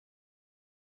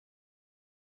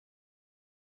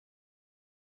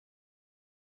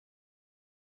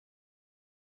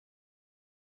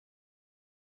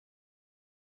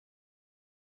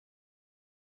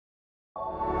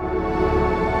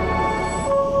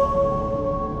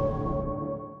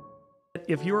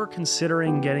if you're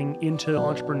considering getting into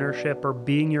entrepreneurship or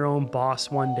being your own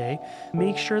boss one day,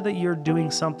 make sure that you're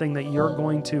doing something that you're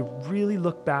going to really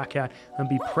look back at and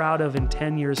be proud of in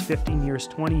 10 years, 15 years,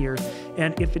 20 years.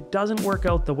 And if it doesn't work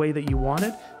out the way that you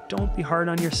wanted, don't be hard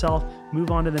on yourself.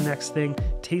 Move on to the next thing.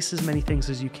 Taste as many things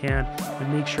as you can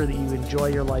and make sure that you enjoy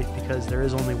your life because there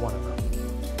is only one of them.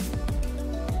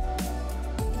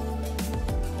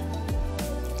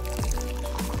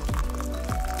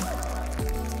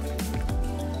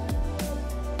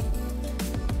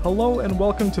 Hello and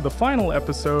welcome to the final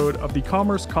episode of the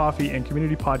Commerce, Coffee, and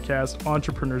Community Podcast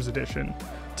Entrepreneurs Edition.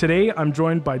 Today, I'm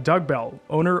joined by Doug Bell,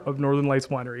 owner of Northern Lights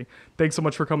Winery. Thanks so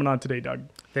much for coming on today, Doug.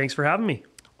 Thanks for having me.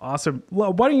 Awesome.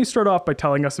 Well, why don't you start off by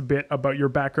telling us a bit about your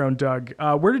background, Doug?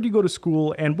 Where did you go to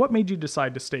school and what made you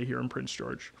decide to stay here in Prince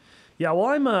George? Yeah, well,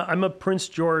 I'm a Prince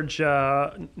George,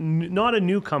 not a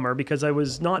newcomer because I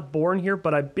was not born here,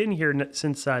 but I've been here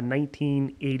since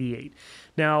 1988.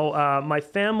 Now, my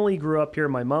family grew up here.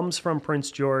 My mom's from Prince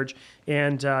George,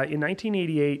 and in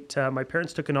 1988, my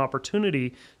parents took an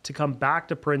opportunity to come back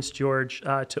to Prince George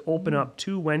to open up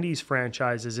 2 Wendy's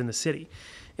franchises in the city.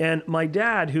 And my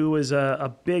dad, who was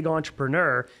a big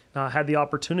entrepreneur, had the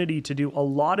opportunity to do a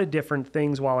lot of different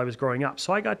things while I was growing up.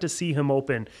 So I got to see him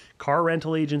open car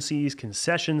rental agencies,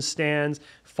 concession stands,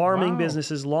 farming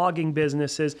businesses, logging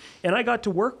businesses, and I got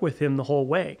to work with him the whole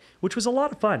way, which was a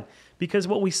lot of fun because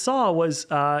what we saw was,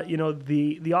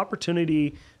 the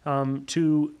opportunity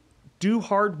to do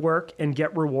hard work and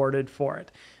get rewarded for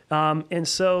it. And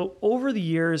so over the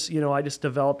years, I just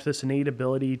developed this innate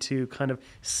ability to kind of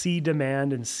see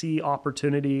demand and see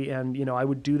opportunity. And, I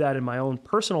would do that in my own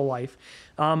personal life.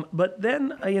 But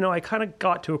then, I kind of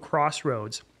got to a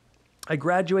crossroads. I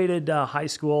graduated high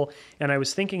school and I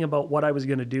was thinking about what I was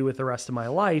going to do with the rest of my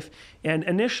life. And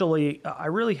initially, I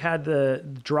really had the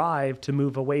drive to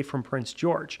move away from Prince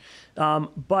George.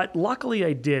 But luckily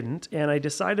I didn't. And I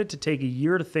decided to take a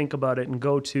year to think about it and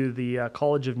go to the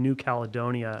College of New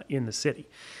Caledonia in the city.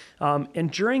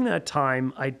 And during that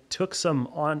time, I took some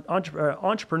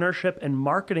entrepreneurship and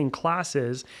marketing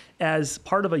classes as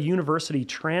part of a university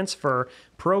transfer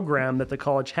program that the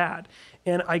college had.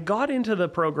 And I got into the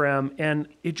program and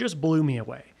it just blew me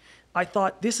away. I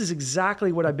thought, this is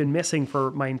exactly what I've been missing for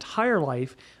my entire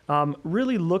life,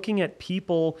 really looking at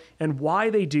people and why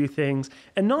they do things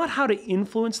and not how to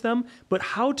influence them, but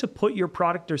how to put your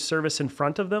product or service in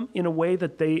front of them in a way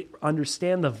that they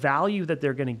understand the value that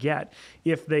they're going to get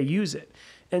if they use it.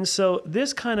 And so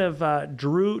this kind of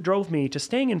drove me to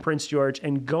staying in Prince George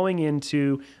and going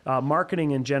into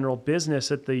marketing and general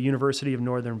business at the University of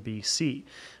Northern BC.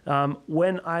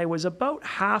 When I was about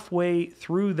halfway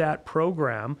through that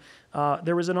program,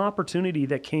 there was an opportunity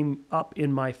that came up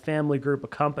in my family group of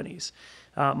companies.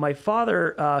 My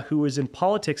father, who was in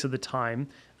politics at the time,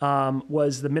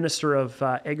 was the Minister of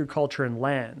Agriculture and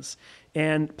Lands.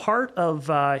 And part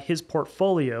of his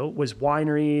portfolio was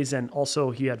wineries, and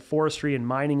also he had forestry and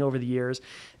mining over the years.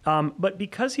 But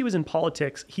because he was in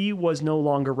politics, he was no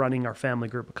longer running our family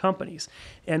group of companies.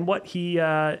 And what he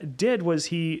did was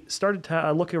he started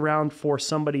to look around for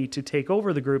somebody to take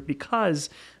over the group because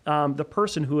the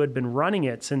person who had been running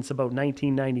it since about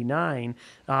 1999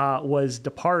 was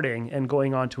departing and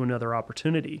going on to another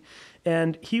opportunity.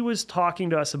 And he was talking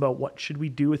to us about what should we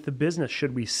do with the business?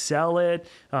 Should we sell it?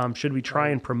 Should we try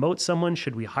and promote someone?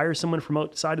 Should we hire someone from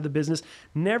outside of the business?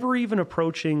 Never even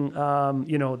approaching,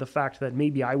 the fact that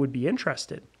maybe I would be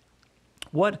interested.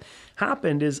 What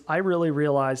happened is I really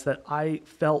realized that I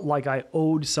felt like I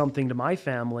owed something to my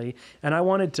family, and I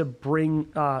wanted to bring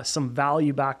some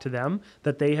value back to them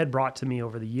that they had brought to me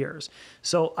over the years.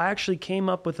 So I actually came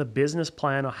up with a business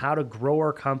plan on how to grow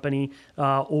our company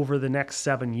over the next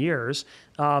 7 years.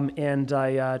 And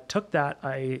I took that,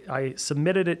 I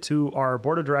submitted it to our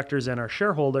board of directors and our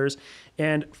shareholders.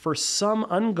 And for some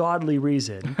ungodly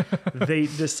reason, they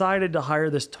decided to hire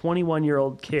this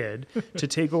 21-year-old kid to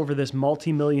take over this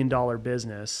multi-million-dollar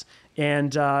business.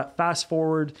 And fast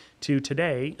forward to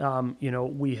today,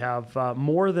 we have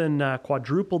more than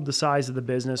quadrupled the size of the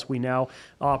business. We now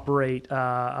operate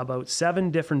about 7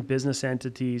 different business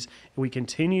entities. We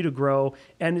continue to grow,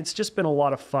 and it's just been a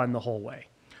lot of fun the whole way.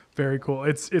 Very cool.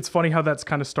 It's funny how that's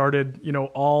kind of started,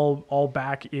 all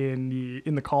back in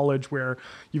the college where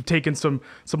you've taken some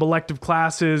elective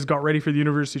classes, got ready for the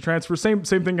university transfer. Same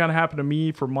thing kind of happened to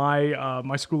me for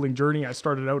my schooling journey. I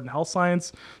started out in health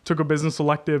science, took a business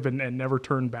elective, and never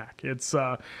turned back. It's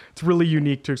really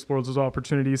unique to explore those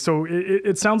opportunities. So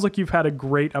it sounds like you've had a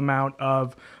great amount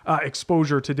of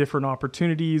exposure to different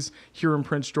opportunities here in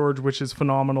Prince George, which is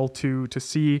phenomenal to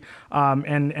see.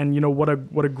 And what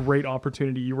a great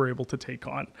opportunity you were able to take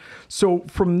on. So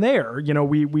from there, you know,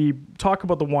 we talk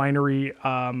about the winery,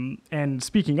 and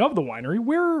speaking of the winery,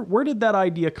 where did that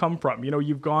idea come from? You know,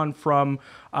 you've gone from,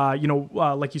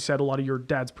 like you said, a lot of your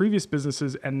dad's previous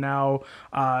businesses, and now,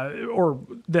 or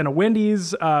then a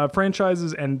Wendy's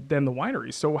franchises, and then the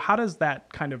winery. So how does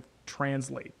that kind of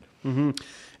translate? Mm-hmm.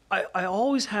 I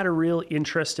always had a real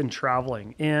interest in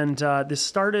traveling, and this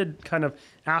started kind of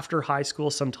after high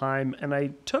school sometime, and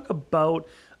I took about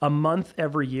a month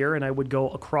every year, and I would go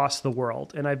across the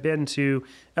world. And I've been to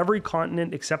every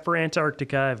continent except for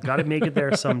Antarctica. I've got to make it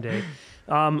there someday.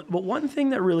 But one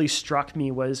thing that really struck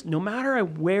me was no matter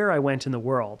where I went in the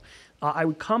world, I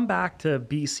would come back to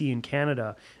BC and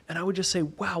Canada, and I would just say,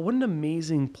 wow, what an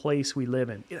amazing place we live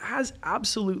in. It has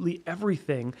absolutely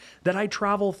everything that I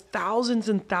travel thousands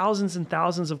and thousands and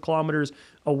thousands of kilometers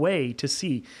away to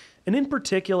see. And in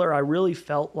particular, I really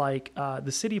felt like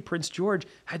the city of Prince George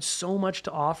had so much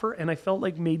to offer, and I felt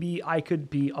like maybe I could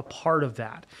be a part of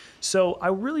that. So I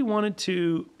really wanted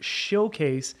to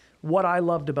showcase what I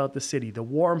loved about the city, the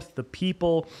warmth, the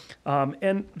people.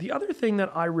 And the other thing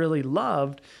that I really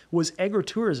loved was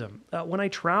agritourism. When I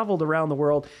traveled around the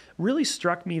world, really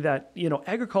struck me that, you know,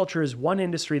 agriculture is one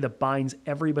industry that binds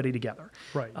everybody together.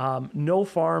 Right. No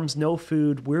farms, no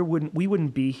food, we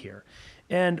wouldn't be here.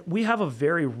 And we have a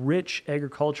very rich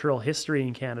agricultural history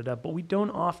in Canada, but we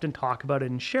don't often talk about it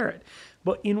and share it.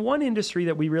 But in one industry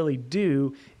that we really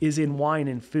do is in wine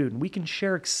and food. And we can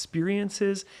share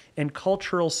experiences and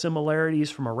cultural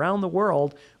similarities from around the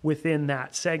world within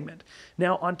that segment.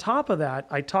 Now, on top of that,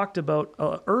 I talked about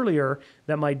earlier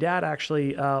that my dad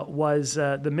actually was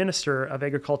the Minister of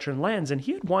Agriculture and Lands, and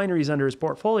he had wineries under his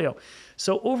portfolio.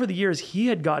 So over the years, he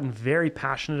had gotten very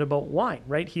passionate about wine,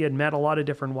 right? He had met a lot of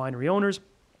different winery owners.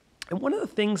 And one of the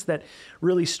things that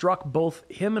really struck both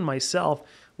him and myself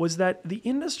was that the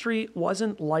industry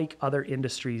wasn't like other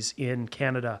industries in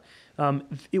Canada.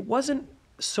 It wasn't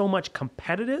so much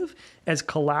competitive as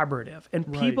collaborative.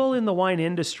 And people in the wine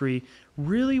industry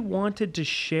really wanted to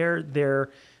share their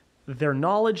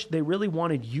knowledge. They really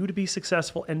wanted you to be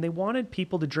successful, and they wanted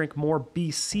people to drink more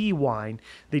BC wine.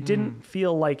 They didn't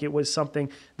feel like it was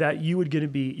something that you were going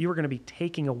to be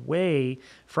taking away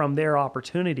from their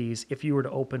opportunities if you were to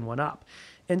open one up.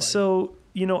 And so,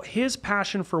 you know, his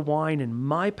passion for wine and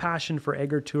my passion for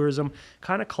agritourism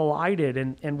kind of collided,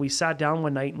 and we sat down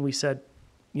one night and we said,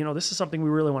 you know, this is something we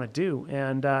really want to do.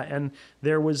 And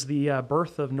there was the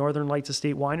birth of Northern Lights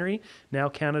Estate Winery, now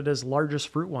Canada's largest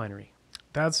fruit winery.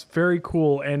 That's very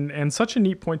cool, and such a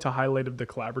neat point to highlight of the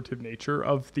collaborative nature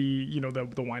of the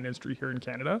wine industry here in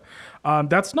Canada.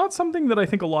 That's not something that I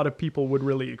think a lot of people would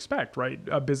really expect, right?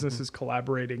 Businesses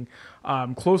collaborating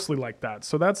closely like that.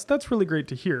 So that's really great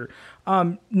to hear.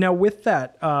 Now, with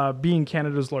that being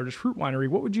Canada's largest fruit winery,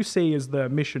 what would you say is the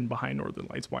mission behind Northern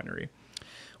Lights Winery?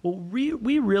 Well,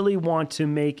 we really want to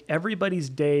make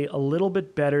everybody's day a little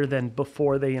bit better than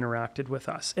before they interacted with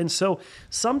us. And so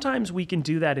sometimes we can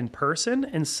do that in person,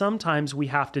 and sometimes we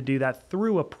have to do that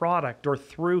through a product or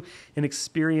through an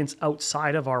experience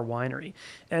outside of our winery.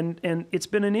 And it's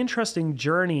been an interesting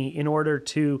journey in order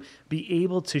to be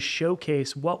able to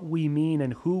showcase what we mean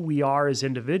and who we are as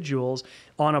individuals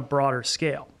on a broader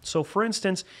scale. So for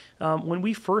instance, when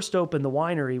we first opened the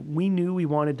winery, we knew we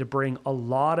wanted to bring a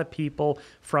lot of people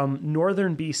from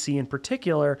northern BC in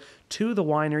particular to the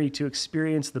winery to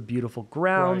experience the beautiful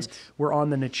grounds. Right. We're on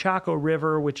the Nechako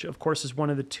River, which of course is one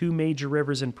of the two major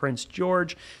rivers in Prince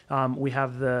George. We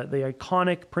have the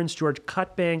iconic Prince George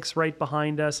cut banks right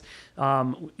behind us.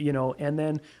 And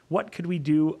then what could we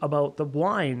do about the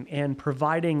wine and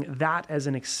providing that as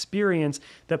an experience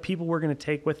that people were going to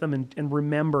take with them and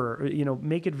remember,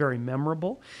 make it very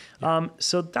memorable. Yeah.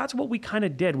 So that's what we kind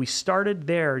of did. We started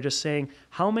there just saying,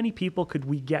 how many people could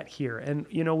we get here? And,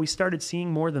 we started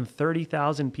seeing more than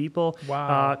 30,000 people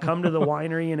come to the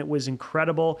winery, and it was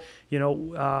incredible.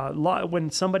 When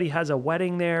somebody has a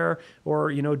wedding there,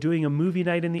 or, doing a movie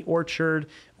night in the orchard,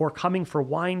 or coming for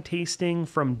wine tasting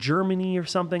from Germany or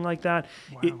something like that,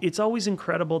 it's always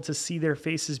incredible to see their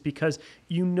faces, because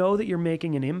you know that you're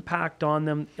making an impact on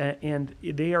them, and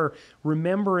they are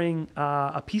remembering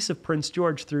a piece of Prince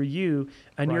George through you,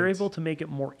 and you're able to make it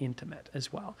more intimate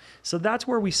as well. So that's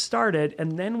where we started,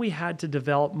 and then we had to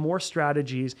develop more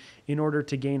strategies in order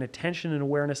to gain attention and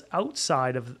awareness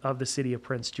outside of the city of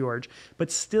Prince George,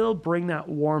 but still bring that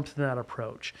warmth and that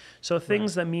approach. So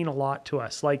things that mean a lot to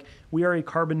us, like we are a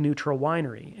carbon neutral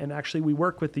winery, and actually we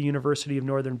work with the University of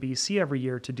Northern BC every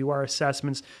year to do our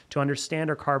assessments to understand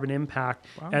our carbon impact,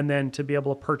 and then to be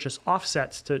able to purchase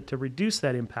offsets to reduce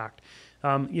that impact.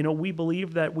 We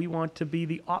believe that we want to be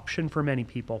the option for many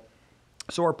people.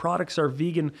 So our products are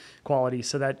vegan quality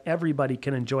so that everybody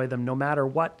can enjoy them no matter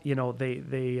what,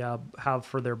 they have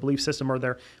for their belief system or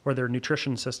their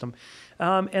nutrition system.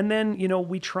 And then,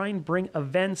 we try and bring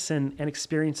events and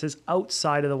experiences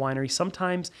outside of the winery.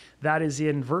 Sometimes that is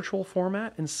in virtual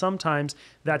format and sometimes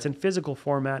that's in physical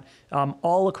format,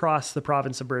 all across the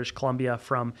province of British Columbia,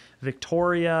 from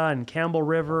Victoria and Campbell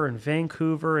River and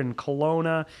Vancouver and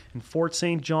Kelowna and Fort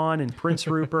St. John and Prince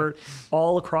Rupert,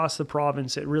 all across the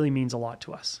province. It really means a lot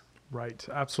to us. Right.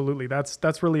 Absolutely.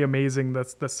 That's really amazing.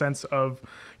 That's the sense of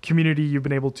community you've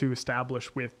been able to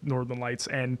establish with Northern Lights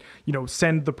and,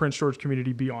 send the Prince George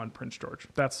community beyond Prince George.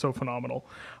 That's so phenomenal.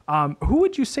 Who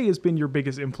would you say has been your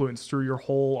biggest influence through your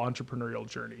whole entrepreneurial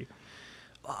journey?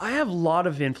 I have a lot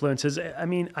of influences. I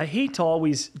mean, I hate to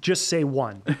always just say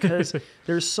one because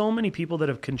there's so many people that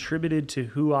have contributed to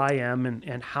who I am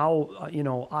and how,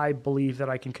 I believe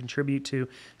that I can contribute to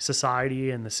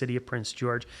society and the city of Prince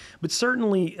George. But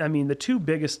certainly, I mean, the two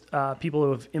biggest people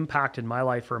who have impacted my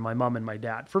life are my mom and my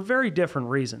dad for very different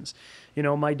reasons.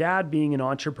 My dad being an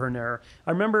entrepreneur,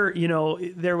 I remember,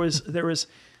 there was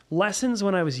lessons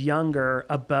when I was younger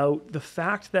about the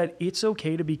fact that it's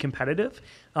okay to be competitive.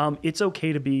 It's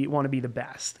okay to want to be the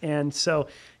best. And so,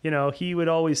 he would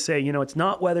always say, it's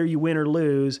not whether you win or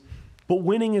lose, but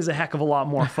winning is a heck of a lot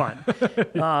more fun.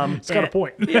 It's got a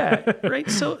point. Yeah, right.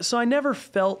 So I never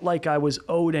felt like I was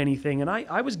owed anything. And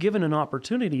I was given an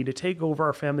opportunity to take over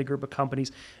our family group of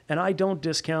companies. And I don't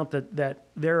discount that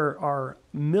there are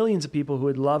millions of people who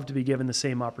would love to be given the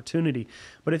same opportunity.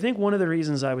 But I think one of the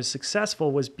reasons I was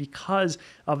successful was because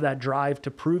of that drive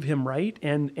to prove him right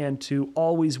and to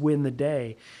always win the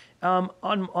day.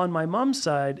 On my mom's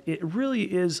side, it really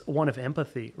is one of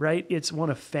empathy, right? It's one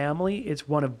of family. It's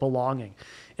one of belonging.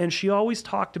 And she always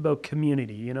talked about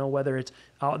community, whether it's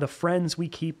the friends we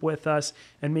keep with us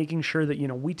and making sure that,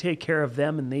 we take care of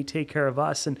them and they take care of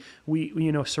us. And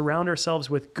we surround ourselves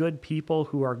with good people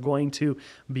who are going to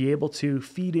be able to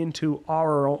feed into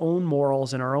our own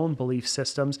morals and our own belief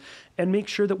systems and make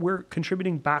sure that we're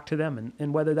contributing back to them.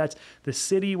 And whether that's the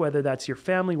city, whether that's your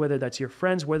family, whether that's your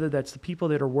friends, whether that's the people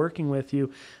that are working with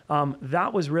you,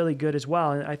 that was really good as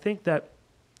well. And I think that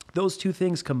those two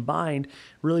things combined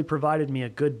really provided me a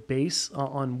good base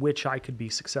on which I could be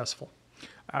successful.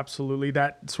 Absolutely.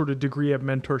 That sort of degree of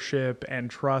mentorship and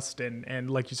trust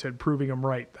and like you said, proving them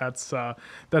right. That's a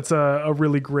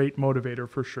really great motivator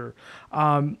for sure.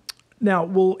 Now,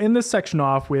 we'll end this section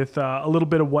off with a little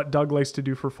bit of what Doug likes to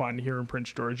do for fun here in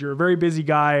Prince George. You're a very busy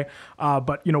guy,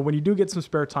 but when you do get some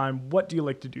spare time, what do you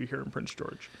like to do here in Prince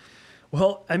George?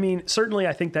 Well, I mean, certainly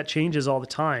I think that changes all the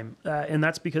time. And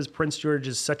that's because Prince George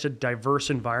is such a diverse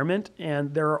environment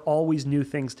and there are always new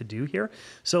things to do here.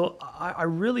 So I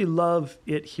really love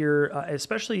it here,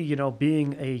 especially,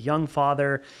 being a young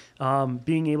father,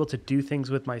 being able to do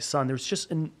things with my son. There's just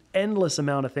an endless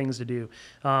amount of things to do,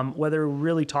 whether we're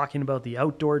really talking about the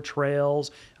outdoor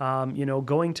trails,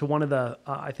 going to one of the,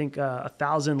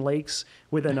 1,000 lakes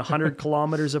within 100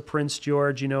 kilometers of Prince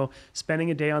George,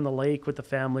 spending a day on the lake with the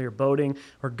family or boating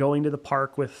or going to the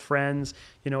park with friends,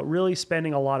 really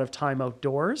spending a lot of time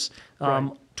outdoors. Right.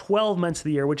 12 months of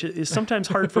the year, which is sometimes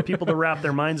hard for people to wrap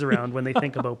their minds around when they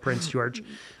think about Prince George.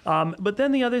 But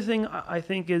then the other thing I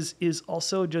think is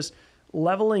also just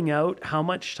leveling out how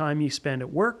much time you spend at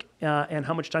work and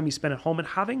how much time you spend at home and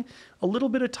having a little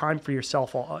bit of time for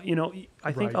yourself.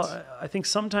 I think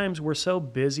sometimes we're so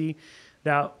busy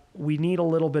that we need a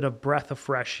little bit of breath of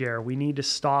fresh air. We need to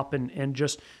stop and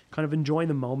just kind of enjoy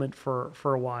the moment for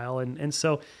a while. And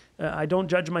so I don't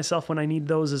judge myself when I need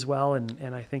those as well.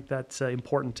 And I think that's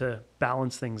important to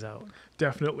balance things out.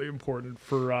 Definitely important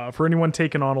for anyone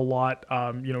taking on a lot.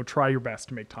 Try your best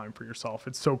to make time for yourself.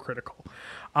 It's so critical.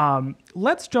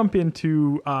 Let's jump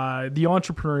into the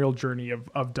entrepreneurial journey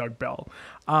of Doug Bell.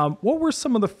 What were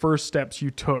some of the first steps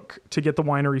you took to get the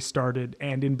winery started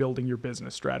and in building your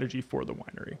business strategy for the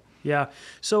winery? Yeah.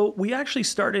 So we actually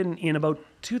started in about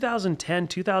 2010,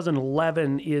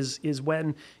 2011 is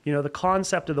when, the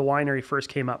concept of the winery first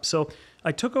came up. So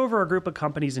I took over a group of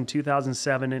companies in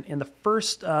 2007, and the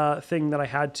first thing that I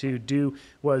had to do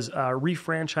was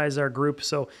refranchise our group.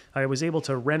 So I was able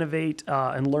to renovate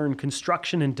and learn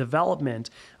construction and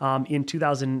development in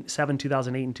 2007,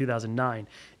 2008, and 2009.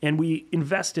 And we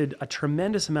invested a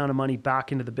tremendous amount of money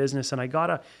back into the business, and I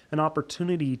got an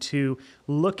opportunity to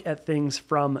look at things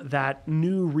from that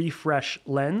new refresh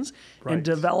lens and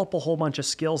develop a whole bunch of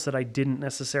skills that I didn't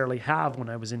necessarily have when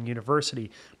I was in university.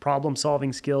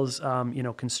 Problem-solving skills,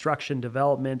 construction,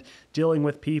 development, dealing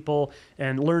with people,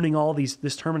 and learning all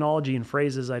this terminology and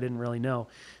phrases I didn't really know.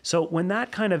 So when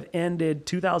that kind of ended,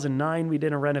 2009, we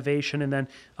did a renovation, and then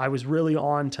I was really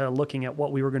on to looking at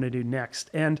what we were going to do next.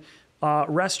 And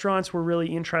restaurants were really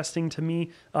interesting to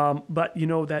me, but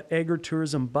that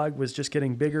agritourism bug was just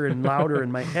getting bigger and louder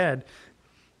in my head.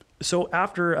 So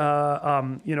after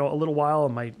a little while,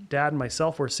 my dad and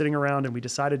myself were sitting around and we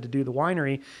decided to do the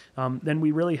winery, then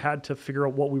we really had to figure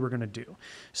out what we were going to do.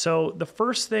 So the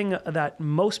first thing that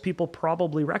most people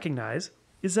probably recognize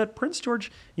is that Prince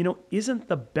George, isn't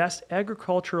the best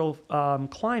agricultural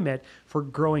climate for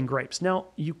growing grapes. Now,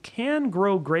 you can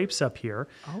grow grapes up here,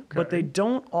 but they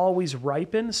don't always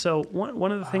ripen. So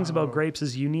one of the things about grapes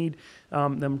is you need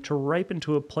them to ripen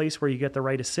to a place where you get the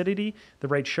right acidity, the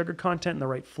right sugar content, and the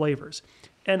right flavors.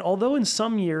 And although in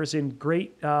some years, in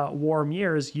great warm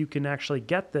years, you can actually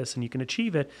get this and you can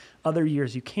achieve it, other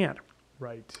years you can't.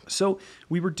 Right. So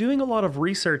we were doing a lot of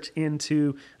research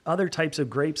into other types of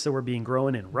grapes that were being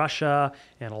grown in Russia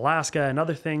and Alaska and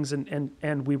other things.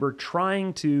 And we were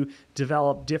trying to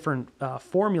develop different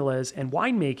formulas and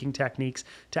winemaking techniques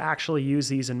to actually use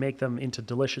these and make them into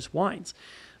delicious wines.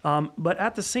 But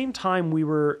at the same time, we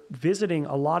were visiting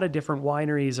a lot of different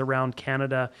wineries around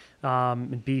Canada,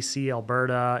 in BC,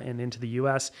 Alberta, and into the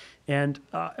US. And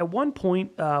at one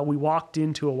point, we walked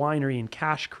into a winery in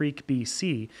Cache Creek,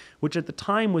 BC, which at the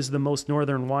time was the most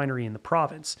northern winery in the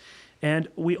province. And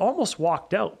we almost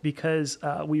walked out because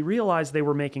we realized they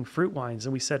were making fruit wines.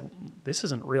 And we said, this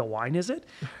isn't real wine, is it?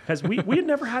 Because we had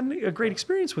never had a great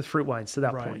experience with fruit wines to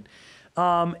that point.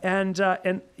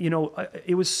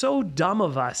 It was so dumb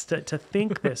of us to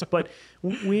think this, but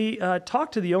we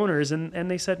talked to the owners and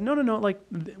they said, no, like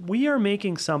we are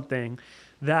making something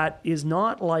that is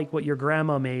not like what your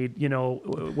grandma made,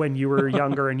 when you were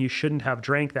younger and you shouldn't have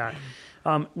drank that.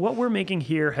 What we're making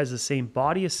here has the same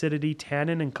body acidity,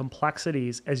 tannin, and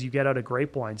complexities as you get out of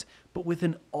grape wines, but with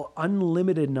an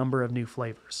unlimited number of new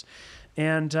flavors.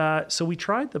 And so we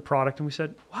tried the product and we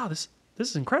said, wow, this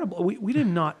is incredible. We did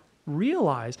not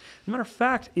realize. As a matter of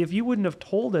fact, if you wouldn't have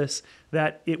told us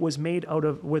that it was made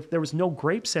there was no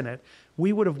grapes in it,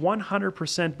 we would have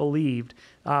 100% believed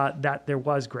that there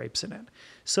was grapes in it.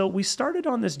 So we started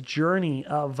on this journey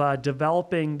of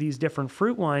developing these different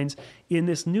fruit wines in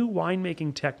this new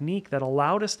winemaking technique that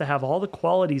allowed us to have all the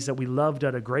qualities that we loved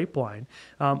out of grape wine,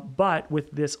 but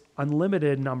with this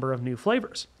unlimited number of new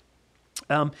flavors.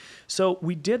 So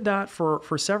we did that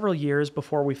for several years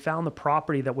before we found the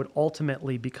property that would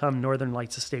ultimately become Northern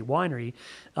Lights Estate Winery.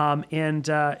 And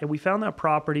we found that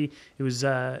property. It was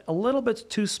a little bit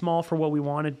too small for what we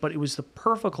wanted, but it was the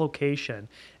perfect location.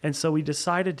 And so we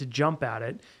decided to jump at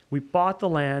it. We bought the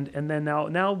land, and then now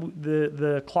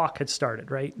the clock had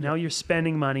started, right? Now you're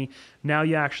spending money. Now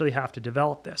you actually have to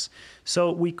develop this.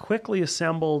 So we quickly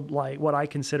assembled like what I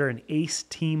consider an ace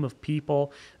team of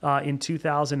people in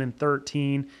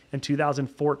 2013 and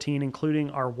 2014, including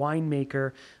our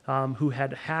winemaker who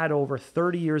had over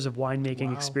 30 years of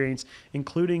winemaking experience,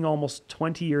 including almost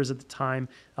 20 years at the time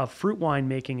of fruit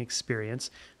winemaking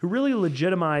experience, who really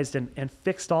legitimized and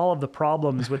fixed all of the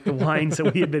problems with the wines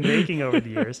that we had been making over the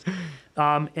years.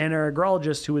 And our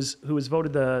agrologist who was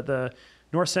voted the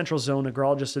North Central Zone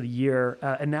Agrologist of the Year,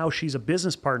 and now she's a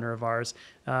business partner of ours,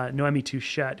 Noemi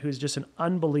Touchette, who's just an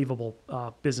unbelievable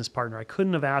business partner. I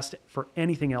couldn't have asked for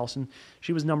anything else, and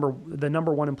she was the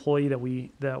number one employee that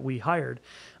we hired,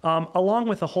 along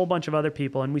with a whole bunch of other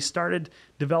people. And we started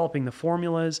developing the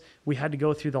formulas. We had to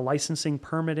go through the licensing,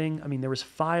 permitting. I mean, there was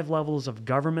 5 levels of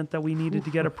government that we needed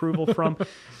to get approval from.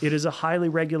 It is a highly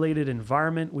regulated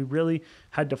environment. We really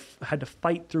had to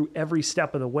fight through every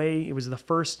step of the way. It was the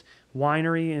first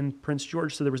winery in Prince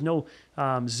George, so there was no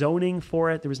zoning for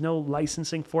it. There was no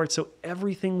licensing for it. So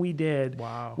everything we did,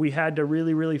 we had to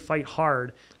really, really fight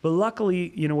hard. But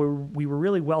luckily, we were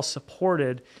really well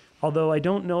supported, although I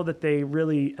don't know that they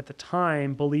really, at the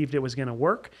time, believed it was going to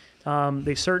work.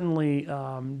 They certainly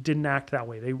didn't act that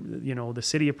way. The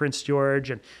city of Prince George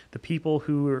and the people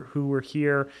who were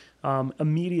here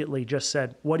immediately just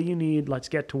said, "What do you need? Let's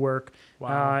get to work."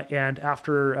 And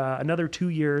after another 2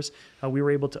 years, we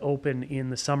were able to open in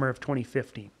the summer of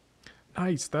 2015.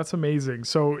 Nice. That's amazing.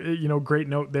 So, great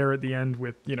note there at the end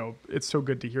with, it's so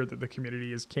good to hear that the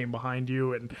community came behind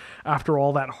you. And after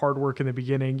all that hard work in the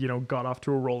beginning, got off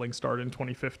to a rolling start in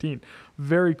 2015.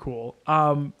 Very cool.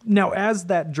 Now, as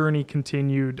that journey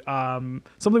continued,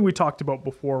 something we talked about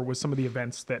before was some of the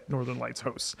events that Northern Lights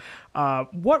hosts.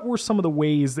 What were some of the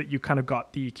ways that you kind of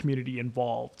got the community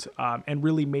involved and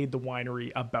really made the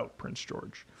winery about Prince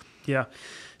George? Yeah.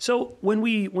 So when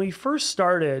we first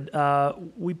started,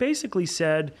 we basically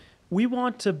said, we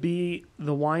want to be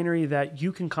the winery that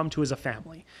you can come to as a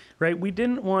family, right? We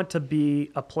didn't want to be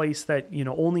a place that,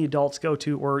 only adults go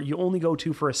to or you only go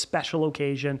to for a special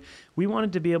occasion. We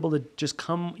wanted to be able to just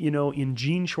come, in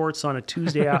jean shorts on a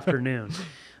Tuesday afternoon.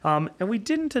 And we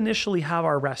didn't initially have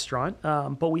our restaurant,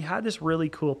 but we had this really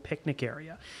cool picnic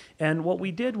area. And what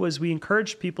we did was we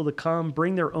encouraged people to come,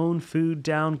 bring their own food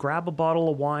down, grab a bottle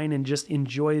of wine, and just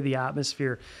enjoy the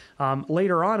atmosphere.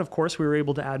 Later on, of course, we were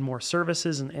able to add more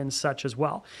services and such as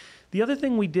well. The other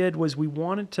thing we did was we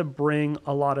wanted to bring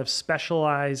a lot of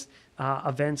specialized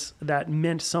events that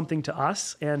meant something to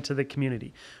us and to the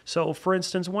community. So, for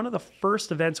instance, one of the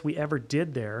first events we ever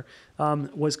did there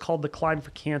was called the Climb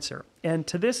for Cancer. And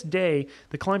to this day,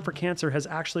 the Climb for Cancer has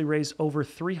actually raised over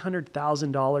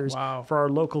 $300,000 for our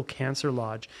local cancer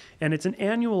lodge. And it's an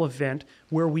annual event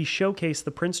where we showcase the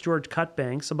Prince George Cut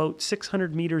Banks about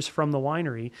 600 meters from the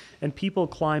winery, and people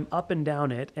climb up and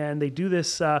down it. And they do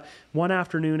this one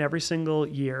afternoon every single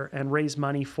year and raise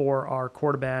money for our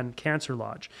Cordoban Cancer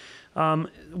Lodge.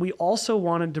 We also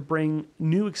wanted to bring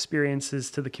new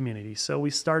experiences to the community. So we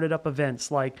started up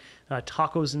events like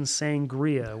tacos and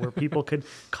sangria, where people could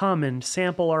come and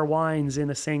sample our wines in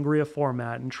a sangria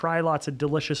format and try lots of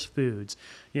delicious foods.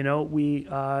 We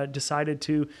decided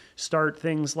to start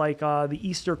things like the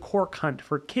Easter cork hunt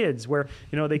for kids, where,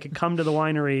 they could come to the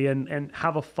winery and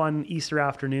have a fun Easter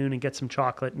afternoon and get some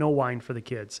chocolate, no wine for the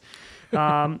kids.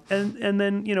 And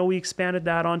then, we expanded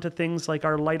that onto things like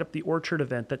our Light Up the Orchard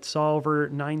event that saw over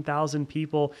 9,000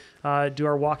 people do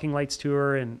our walking lights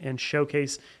tour and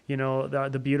showcase,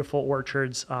 the beautiful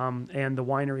orchards and the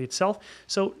winery itself.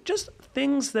 So just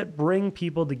things that bring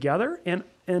people together and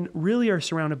really are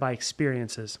surrounded by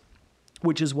experiences,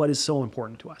 which is what is so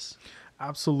important to us.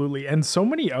 Absolutely. And so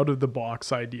many out of the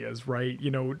box ideas, right?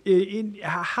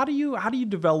 How do you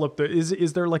develop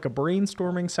is there like a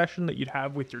brainstorming session that you'd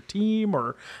have with your team,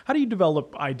 or how do you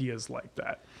develop ideas like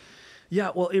that?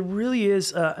 Yeah, well, it really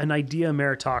is an idea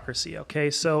meritocracy,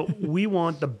 okay? So we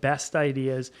want the best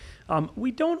ideas.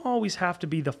 We don't always have to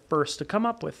be the first to come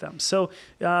up with them. So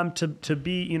to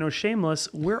be, shameless,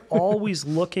 we're always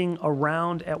looking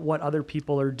around at what other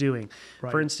people are doing.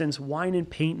 Right. For instance, wine and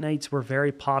paint nights were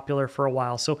very popular for a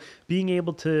while. So being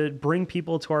able to bring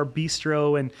people to our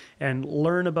bistro and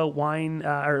learn about wine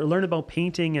or learn about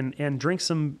painting and drink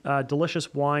some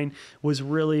delicious wine was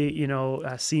really,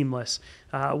 seamless.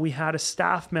 We had a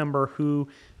staff member who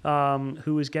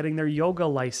was getting their yoga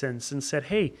license and said,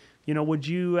 "Hey, would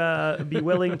you be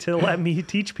willing to let me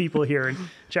teach people here?" And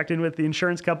checked in with the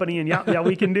insurance company, and yeah,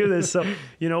 we can do this. So,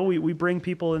 we bring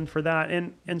people in for that.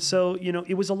 And so,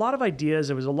 it was a lot of ideas.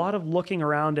 It was a lot of looking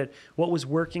around at what was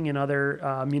working in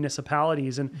other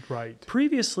municipalities. And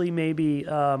previously, maybe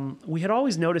we had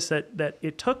always noticed that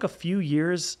it took a few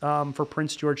years for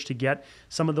Prince George to get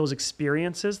some of those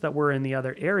experiences that were in the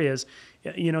other areas.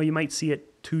 You might see it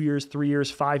 2 years, 3 years,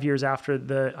 5 years after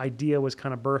the idea was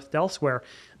kind of birthed elsewhere.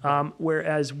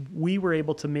 Whereas we were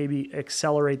able to maybe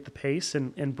accelerate the pace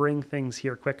and bring things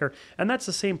here quicker. And that's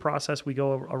the same process we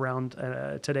go around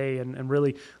today and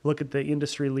really look at the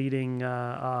industry leading,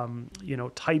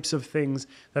 types of things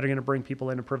that are going to bring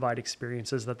people in and provide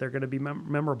experiences that they're going to be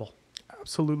memorable.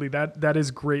 Absolutely. That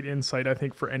is great insight, I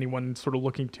think, for anyone sort of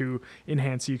looking to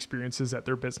enhance the experiences at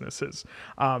their businesses.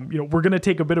 We're going to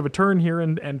take a bit of a turn here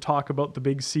and talk about the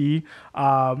Big C.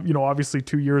 Obviously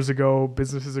 2 years ago,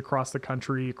 businesses across the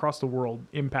country, across the world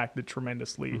impacted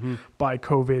tremendously by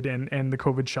COVID and the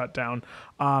COVID shutdown.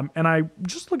 And I'm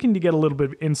just looking to get a little bit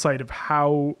of insight of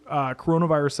how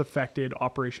coronavirus affected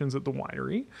operations at the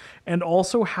winery, and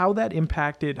also how that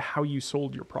impacted how you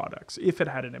sold your products, if it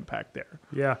had an impact there.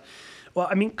 Yeah. Well,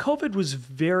 COVID was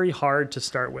very hard to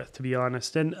start with, to be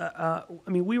honest. And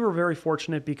we were very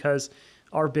fortunate because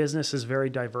our business is very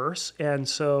diverse. And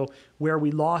so where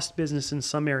we lost business in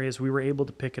some areas, we were able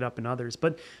to pick it up in others.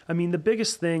 But the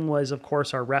biggest thing was, of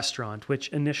course, our restaurant, which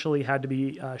initially had to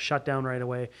be shut down right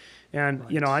away. And,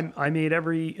 I made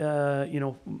every,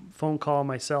 phone call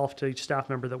myself to each staff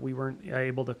member that we weren't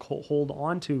able to hold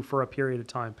on to for a period of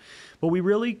time. But we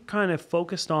really kind of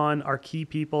focused on our key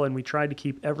people, and we tried to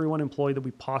keep everyone employed that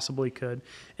we possibly could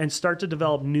and start to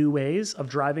develop new ways of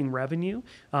driving revenue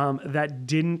that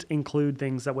didn't include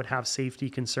things that would have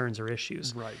safety concerns or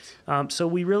issues. Right. So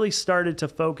we really started to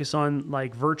focus on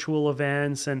like virtual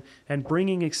events and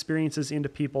bringing experiences into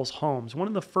people's homes. One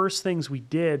of the first things we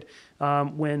did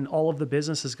when all of the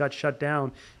businesses got shut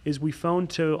down is we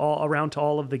phoned around to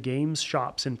all of the games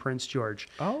shops in Prince George.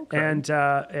 Oh, okay.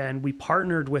 And we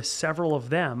partnered with several of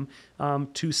them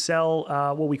to sell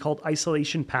what we called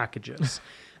isolation packages.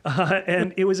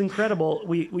 And it was incredible.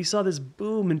 We saw this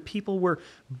boom, and people were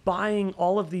buying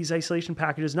all of these isolation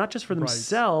packages, not just for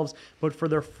themselves, but for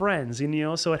their friends.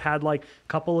 And, so it had like a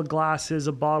couple of glasses,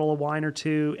 a bottle of wine or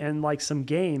two, and like some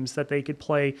games that they could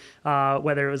play,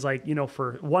 whether it was like,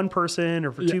 for one person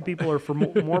or for two people or for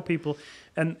more people.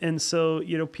 And so,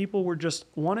 people were just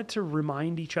wanted to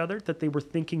remind each other that they were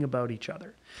thinking about each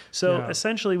other. So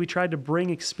essentially we tried to bring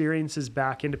experiences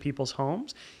back into people's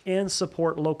homes and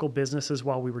support local businesses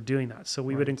while we were doing that. So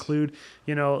we would include,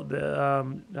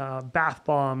 the bath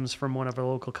bombs from one of our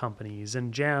local companies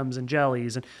and jams and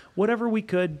jellies and whatever we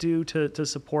could do to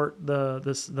support the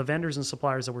vendors and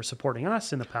suppliers that were supporting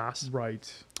us in the past.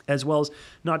 Right. As well as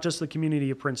not just the community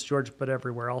of Prince George, but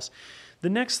everywhere else. The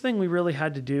next thing we really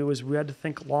had to do was we had to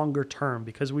think longer term,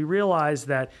 because we realized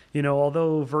that,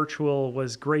 although virtual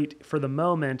was great for the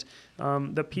moment,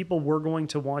 that people were going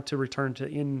to want to return to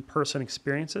in-person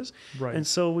experiences. Right. And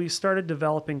so we started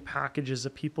developing packages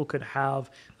that people could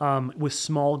have with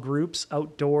small groups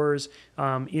outdoors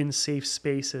in safe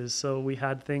spaces. So we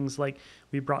had things like,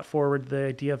 we brought forward the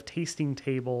idea of tasting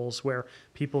tables where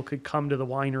people could come to the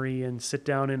winery and sit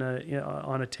down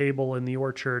on a table in the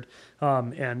orchard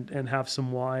and have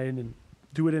some wine and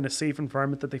do it in a safe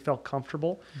environment that they felt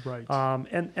comfortable. Right.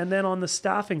 And then on the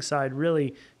staffing side,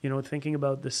 really, thinking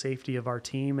about the safety of our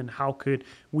team and how could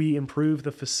we improve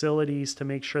the facilities to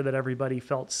make sure that everybody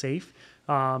felt safe.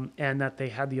 And that they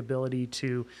had the ability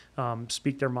to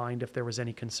speak their mind if there was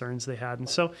any concerns they had. And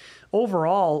so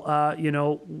overall,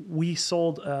 we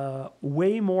sold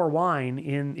way more wine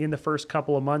in the first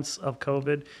couple of months of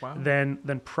COVID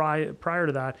than prior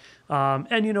to that.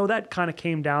 And, that kind of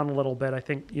came down a little bit. I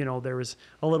think, there was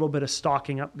a little bit of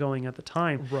stocking up going at the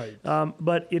time. Right.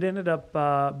 But it ended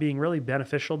up being really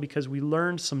beneficial because we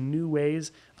learned some new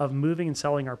ways of moving and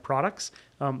selling our products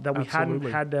that we hadn't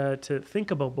had to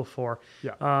think about before.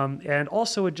 Yeah. And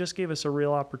also it just gave us a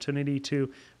real opportunity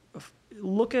to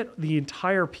look at the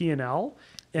entire P&L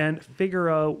and figure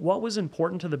out what was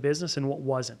important to the business and what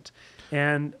wasn't.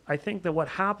 And I think that what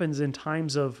happens in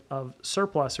times of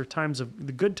surplus or times of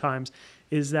the good times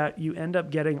is that you end up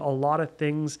getting a lot of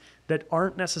things that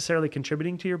aren't necessarily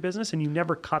contributing to your business and you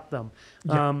never cut them.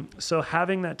 Yeah. So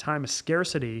having that time of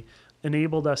scarcity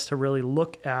enabled us to really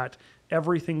look at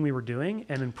everything we were doing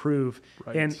and improve.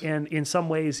 Right. And in some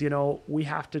ways, we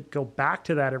have to go back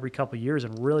to that every couple of years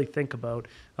and really think about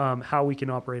how we can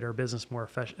operate our business more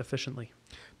efficiently.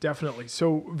 Definitely.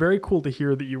 So very cool to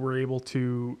hear that you were able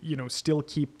to, still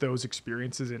keep those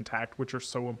experiences intact, which are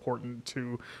so important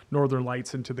to Northern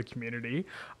Lights and to the community.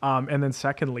 And then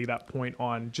secondly, that point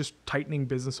on just tightening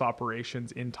business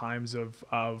operations in times of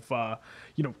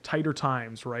tighter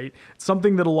times, right?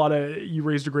 Something that you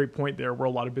raised a great point there where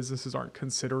a lot of businesses aren't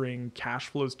considering cash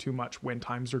flows too much when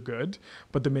times are good,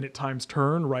 but the minute times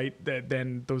turn, right,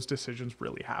 then those decisions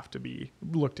really have to be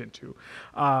looked into.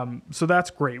 So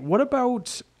that's great. What about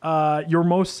your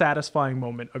most satisfying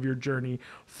moment of your journey,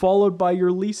 followed by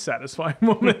your least satisfying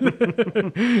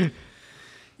moment?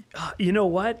 You know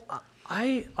what?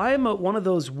 I am one of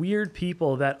those weird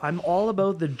people that I'm all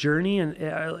about the journey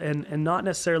and not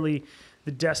necessarily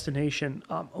the destination.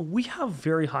 We have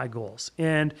very high goals,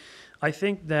 and I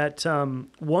think that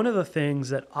one of the things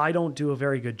that I don't do a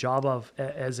very good job of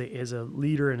as a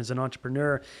leader and as an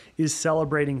entrepreneur is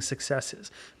celebrating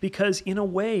successes, because in a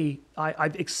way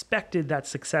I've expected that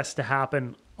success to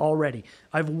happen already.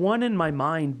 I've won in my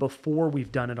mind before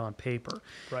we've done it on paper.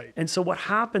 Right. And so what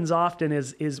happens often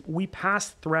is we pass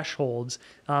thresholds,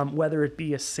 whether it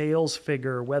be a sales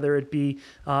figure, whether it be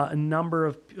a number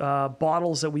of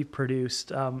bottles that we've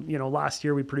produced. Last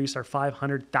year we produced our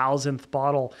 500,000th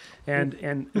bottle,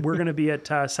 and we're going to be at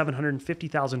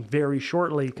 750,000 very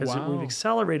shortly because we've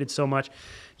accelerated so much.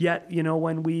 Yet,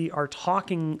 when we are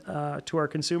talking to our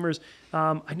consumers,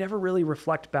 I never really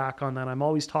reflect back on that. I'm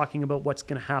always talking about what's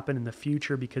going to happen in the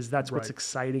future because that's what's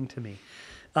exciting to me.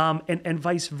 And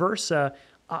vice versa,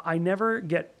 I never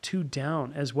get too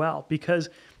down as well because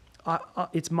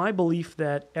it's my belief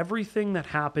that everything that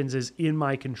happens is in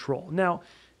my control. Now,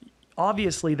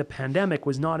 obviously, the pandemic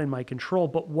was not in my control,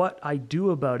 but what I do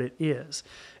about it is.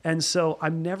 And so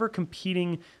I'm never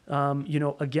competing,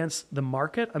 against the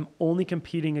market. I'm only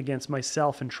competing against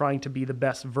myself and trying to be the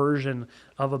best version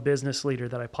of a business leader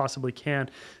that I possibly can.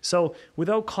 So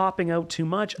without copping out too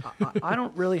much, I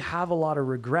don't really have a lot of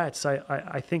regrets.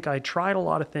 I think I tried a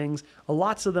lot of things.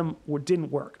 Lots of them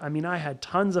didn't work. I mean, I had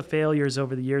tons of failures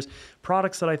over the years,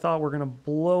 products that I thought were going to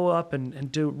blow up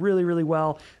and do really, really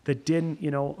well that didn't,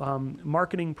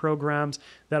 marketing programs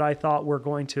that I thought were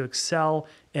going to excel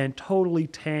and totally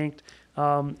tanked.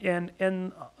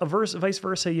 And vice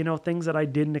versa, things that I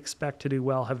didn't expect to do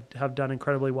well have done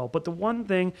incredibly well. But the one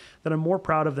thing that I'm more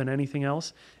proud of than anything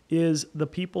else is the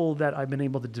people that I've been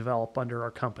able to develop under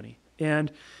our company.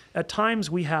 And at times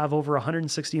we have over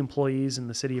 160 employees in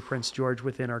the city of Prince George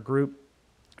within our group.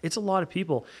 It's a lot of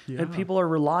people, and people are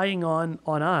relying on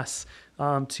us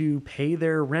to pay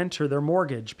their rent or their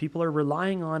mortgage. People are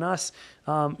relying on us,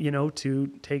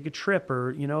 to take a trip,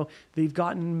 or, they've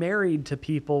gotten married to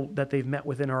people that they've met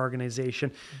within our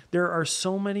organization. There are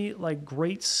so many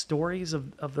great stories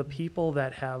of the people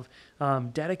that have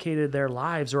dedicated their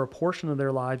lives or a portion of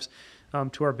their lives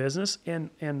to our business.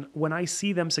 And when I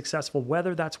see them successful,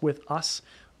 whether that's with us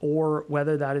or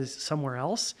whether that is somewhere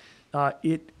else,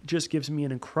 it just gives me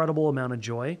an incredible amount of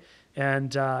joy.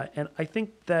 And I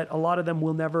think that a lot of them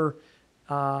will never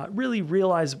really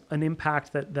realize an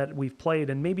impact that we've played.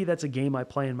 And maybe that's a game I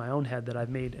play in my own head, that I've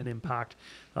made an impact.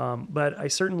 But I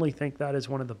certainly think that is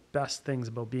one of the best things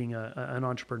about being an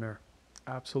entrepreneur.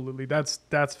 Absolutely.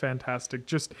 That's fantastic.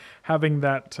 Just having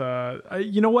that,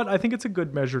 you know what? I think it's a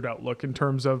good measured outlook in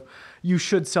terms of you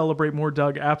should celebrate more,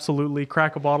 Doug. Absolutely.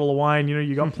 Crack a bottle of wine.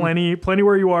 You got plenty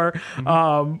where you are.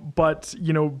 But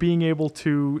being able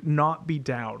to not be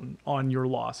down on your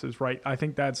losses, right? I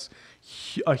think that's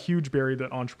a huge barrier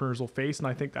that entrepreneurs will face. And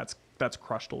I think that's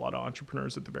crushed a lot of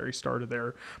entrepreneurs at the very start of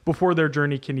before their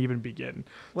journey can even begin.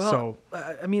 Well,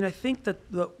 I think that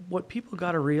what people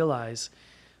got to realize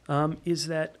is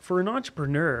that for an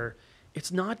entrepreneur, it's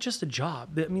not just a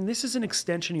job. I mean, this is an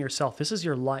extension of yourself. This is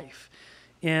your life.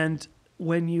 And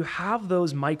when you have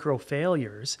those micro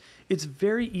failures, it's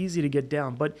very easy to get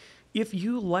down. But if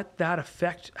you let that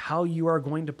affect how you are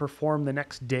going to perform the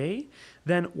next day,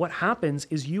 then what happens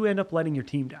is you end up letting your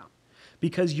team down,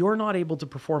 because you're not able to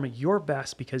perform at your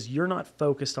best because you're not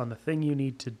focused on the thing you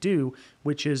need to do,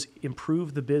 which is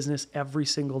improve the business every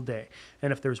single day.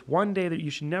 And if there's one day that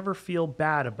you should never feel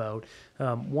bad about,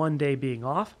 one day being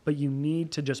off, but you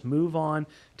need to just move on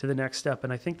to the next step.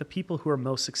 And I think the people who are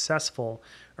most successful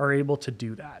are able to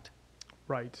do that.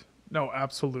 Right. No,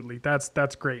 absolutely.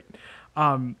 That's great.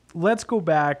 Let's go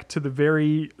back to the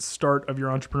very start of your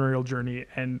entrepreneurial journey,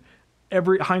 and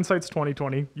hindsight's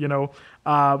 2020,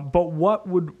 but what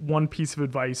would one piece of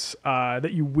advice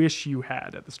that you wish you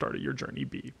had at the start of your journey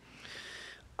be?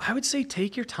 I would say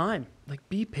take your time,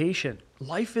 be patient.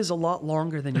 Life is a lot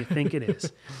longer than you think it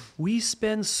is. We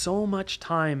spend so much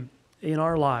time in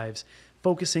our lives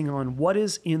focusing on what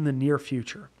is in the near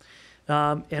future.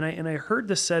 And I heard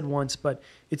this said once, but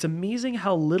it's amazing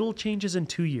how little changes in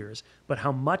 2 years, but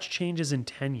how much changes in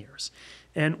 10 years.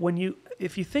 And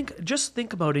if you just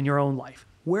think about in your own life,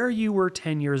 where you were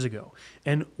 10 years ago,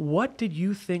 and what did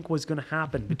you think was going to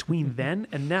happen between then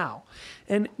and now?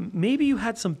 And maybe you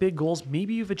had some big goals,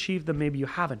 maybe you've achieved them, maybe you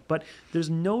haven't, but there's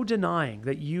no denying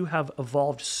that you have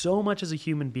evolved so much as a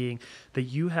human being,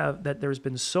 that there's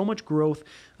been so much growth.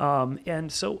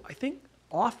 And so I think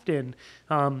often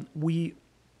we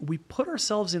put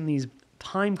ourselves in these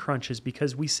time crunches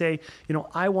because we say,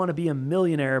 I want to be a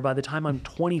millionaire by the time I'm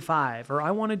 25, or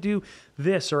I want to do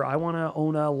this, or I want to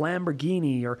own a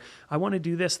Lamborghini, or I want to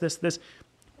do this. The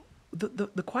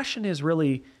question is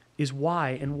really why,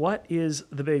 and what is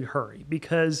the big hurry?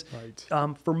 Because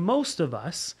for most of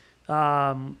us,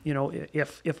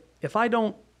 if I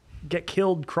don't get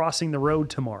killed crossing the road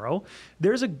tomorrow,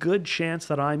 there's a good chance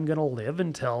that I'm going to live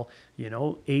until,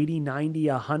 80, 90,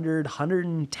 100,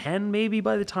 110 maybe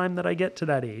by the time that I get to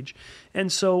that age.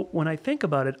 And so when I think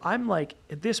about it, I'm at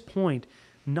this point,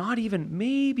 not even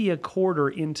maybe a quarter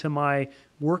into my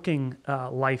working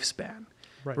lifespan,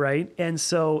 right? And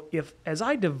so as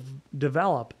I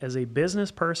develop as a business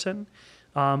person,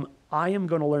 I am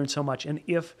going to learn so much. And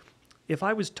if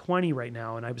I was 20 right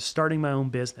now and I was starting my own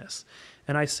business,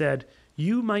 and I said,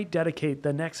 you might dedicate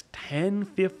the next 10,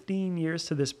 15 years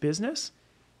to this business,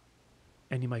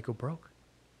 and you might go broke.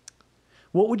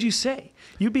 What would you say?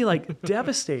 You'd be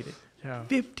devastated. Yeah.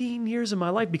 15 years of my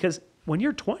life, because when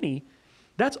you're 20,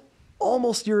 that's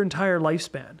almost your entire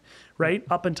lifespan, right?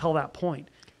 Up until that point.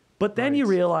 But then you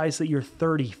realize that you're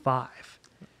 35.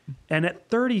 And at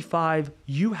 35,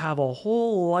 you have a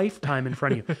whole lifetime in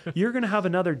front of you. You're going to have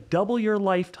another double your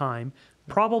lifetime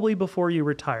probably before you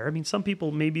retire. I mean, some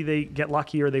people, maybe they get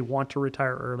lucky or they want to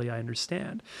retire early, I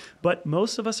understand. But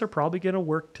most of us are probably going to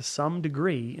work to some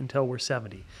degree until we're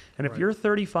 70. And if you're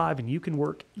 35 and you can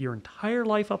work your entire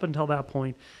life up until that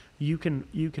point, you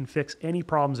can fix any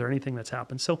problems or anything that's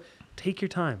happened. So take your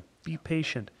time. Be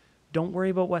patient. Don't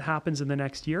worry about what happens in the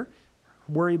next year.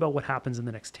 worry about what happens in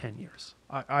the next 10 years.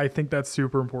 I think that's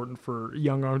super important for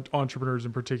young entrepreneurs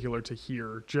in particular to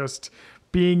hear. Just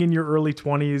being in your early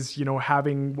 20s,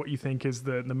 having what you think is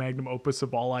the magnum opus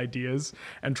of all ideas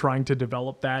and trying to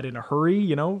develop that in a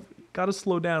hurry, got to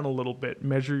slow down a little bit,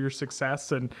 measure your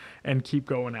success and keep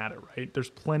going at it, right? There's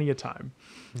plenty of time.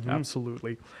 Mm-hmm.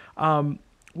 Absolutely.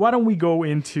 Why don't we go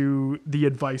into the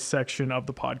advice section of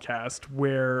the podcast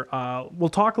where we'll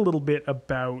talk a little bit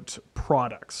about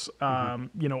products.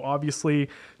 Obviously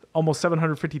almost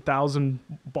 750,000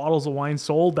 bottles of wine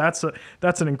sold. That's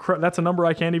a number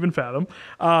I can't even fathom.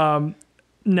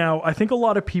 Now, I think a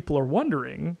lot of people are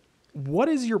wondering, what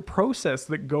is your process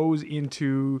that goes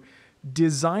into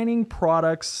designing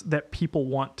products that people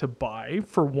want to buy,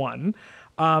 for one,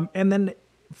 and then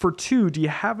for two, do you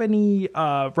have any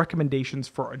recommendations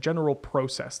for a general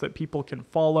process that people can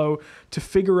follow to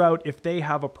figure out if they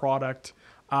have a product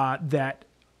that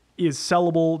is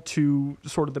sellable to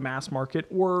sort of the mass market,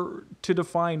 or to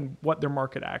define what their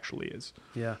market actually is?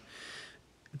 Yeah.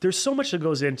 There's so much that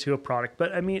goes into a product,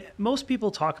 but I mean, most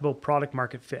people talk about product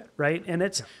market fit, right? And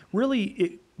it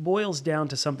boils down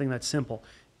to something that's simple.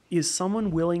 Is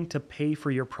someone willing to pay for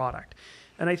your product?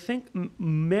 And I think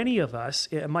many of us,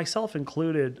 myself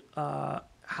included,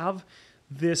 have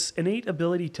this innate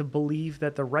ability to believe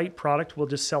that the right product will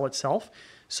just sell itself.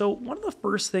 So one of the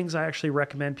first things I actually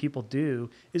recommend people do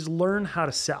is learn how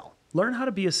to sell. Learn how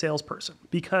to be a salesperson,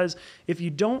 because if you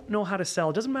don't know how to sell,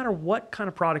 it doesn't matter what kind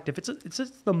of product. If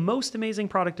it's the most amazing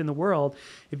product in the world,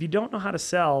 if you don't know how to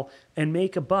sell and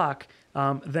make a buck,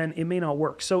 then it may not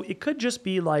work. So it could just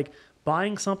be like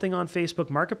buying something on Facebook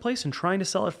Marketplace and trying to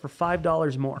sell it for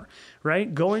 $5 more,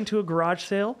 right? Going to a garage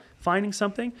sale, finding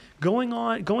something, going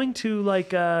to like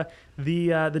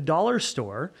the dollar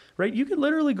store, right? You could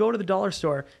literally go to the dollar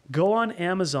store, go on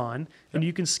Amazon, and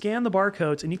you can scan the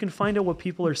barcodes and you can find out what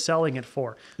people are selling it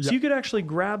for. So you could actually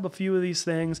grab a few of these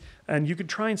things and you could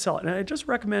try and sell it. And I just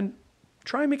recommend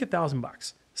try and make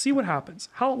 $1,000. See what happens.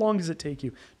 How long does it take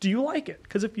you? Do you like it?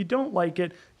 Because if you don't like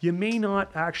it, you may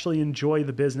not actually enjoy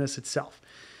the business itself.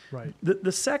 Right.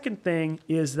 The second thing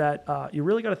is that you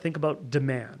really got to think about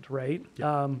demand, right?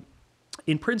 Yeah.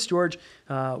 In Prince George,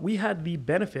 we had the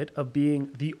benefit of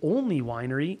being the only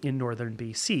winery in northern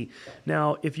BC.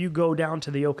 Now, if you go down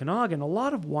to the Okanagan, a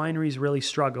lot of wineries really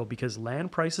struggle because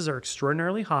land prices are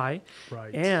extraordinarily high,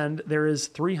 right, and there is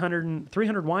 300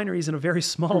 wineries in a very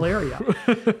small area.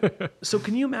 So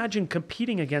can you imagine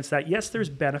competing against that? Yes, there's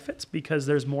benefits because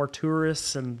there's more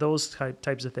tourists and those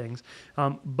types of things,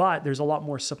 but there's a lot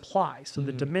more supply. So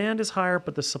the demand is higher,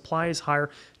 but the supply is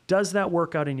higher. Does that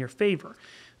work out in your favor?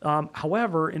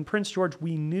 However, in Prince George,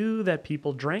 we knew that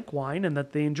people drank wine and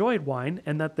that they enjoyed wine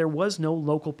and that there was no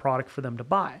local product for them to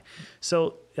buy.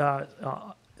 So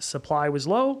supply was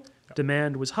low,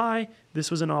 demand was high. This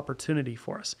was an opportunity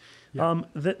for us. Yeah.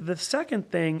 The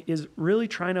second thing is really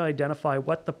trying to identify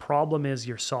what the problem is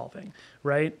you're solving,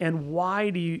 right? And why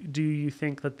do you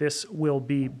think that this will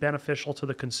be beneficial to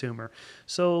the consumer?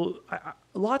 So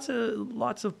lots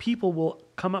of people will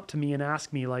come up to me and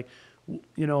ask me like,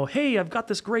 hey, I've got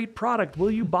this great product.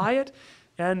 Will you buy it?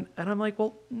 And I'm like,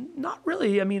 well, not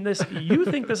really. I mean, you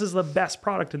think this is the best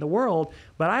product in the world,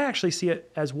 but I actually see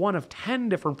it as one of 10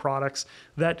 different products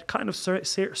that kind of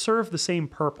serve the same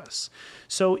purpose.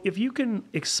 So if you can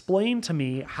explain to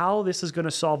me how this is going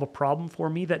to solve a problem for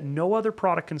me that no other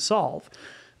product can solve,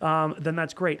 then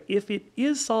that's great. If it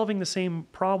is solving the same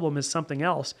problem as something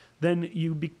else, then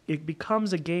it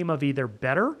becomes a game of either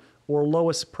better or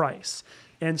lowest price.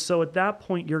 And so at that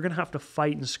point, you're going to have to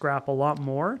fight and scrap a lot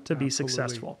more to be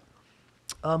successful.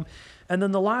 And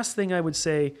then the last thing I would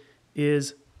say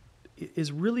is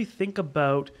really think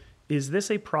about, is this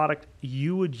a product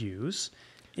you would use?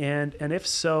 And if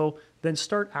so, then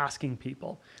start asking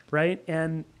people, right?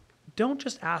 And don't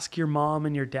just ask your mom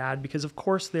and your dad, because of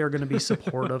course they're going to be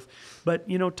supportive, but,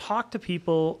 talk to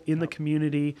people in the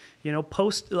community,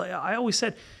 post. I always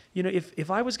said, if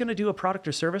I was going to do a product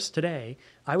or service today,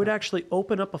 I would actually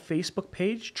open up a Facebook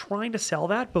page trying to sell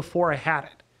that before I had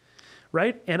it,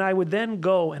 right? And I would then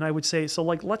go and I would say, so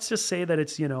like, let's just say that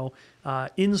it's,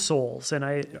 insoles, and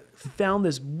I found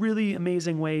this really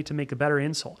amazing way to make a better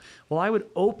insole. Well, I would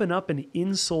open up an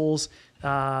insoles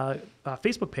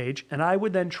Facebook page, and I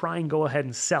would then try and go ahead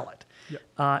and sell it. Yep.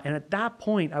 And at that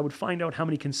point, I would find out how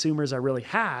many consumers I really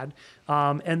had,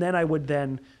 and then I would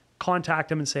then contact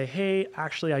them and say, hey,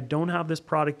 actually, I don't have this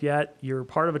product yet. You're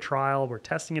part of a trial. We're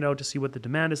testing it out to see what the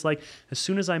demand is like. As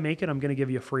soon as I make it, I'm going to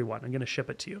give you a free one. I'm going to ship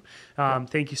it to you.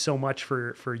 Thank you so much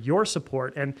for your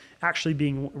support and actually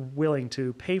being willing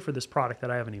to pay for this product that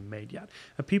I haven't even made yet.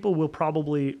 People will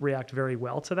probably react very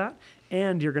well to that.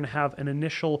 And you're going to have an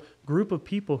initial group of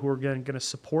people who are going to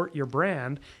support your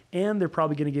brand, and they're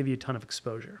probably going to give you a ton of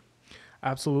exposure.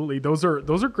 Absolutely. Those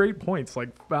are great points. Like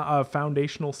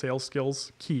foundational sales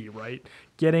skills, key, right?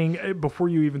 Getting before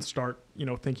you even start,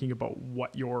 thinking about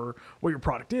what your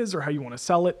product is or how you want to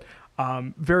sell it.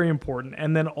 Very important.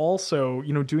 And then also,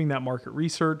 doing that market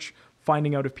research,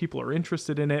 finding out if people are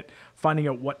interested in it, finding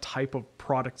out what type of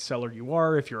product seller you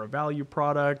are, if you're a value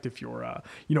product, if you're,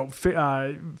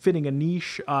 fitting a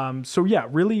niche. So yeah,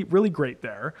 really, really great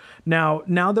there. Now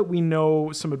that we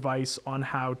know some advice on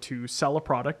how to sell a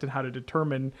product and how to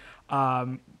determine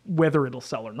whether it'll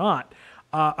sell or not,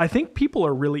 I think people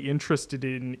are really interested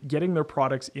in getting their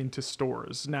products into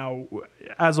stores. Now,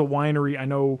 as a winery, I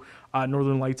know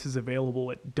Northern Lights is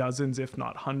available at dozens, if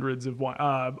not hundreds,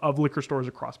 of liquor stores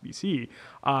across BC.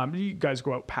 Do you guys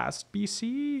go out past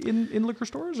BC in liquor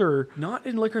stores, or not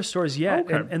in liquor stores yet?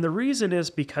 Okay. And the reason is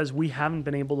because we haven't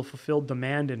been able to fulfill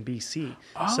demand in BC.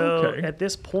 So okay. at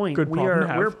this point,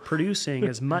 we're producing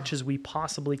as much as we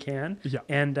possibly can,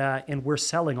 and we're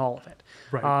selling all of it.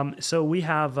 Right. So we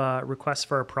have requests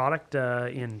for our product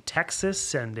in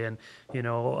Texas and in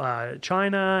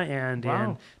China and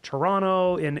in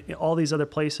Toronto and all these other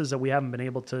places that we haven't been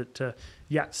able to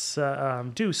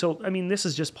do. So I mean, this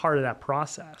is just part of that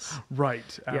process.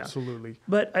 Right. Absolutely. Yeah.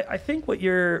 But I think what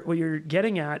you're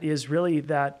getting at is really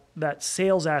that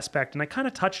sales aspect, and I kind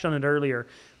of touched on it earlier.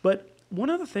 But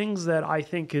one of the things that I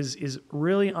think is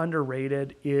really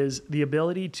underrated is the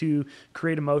ability to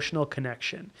create emotional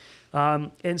connection.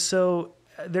 And so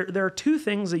there are two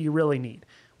things that you really need.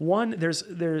 One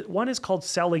is called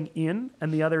selling in,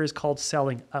 and the other is called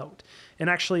selling out. And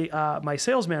actually, my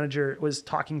sales manager was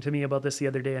talking to me about this the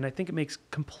other day, and I think it makes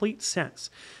complete sense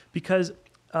because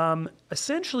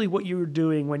essentially what you're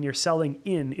doing when you're selling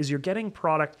in is you're getting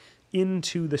product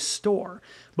into the store.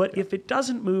 But if it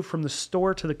doesn't move from the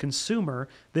store to the consumer,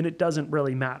 then it doesn't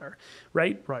really matter,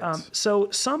 right? Right. So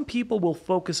some people will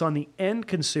focus on the end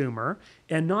consumer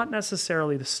and not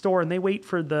necessarily the store, and they wait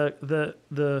for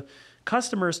the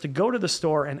customers to go to the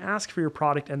store and ask for your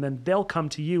product, and then they'll come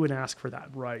to you and ask for that.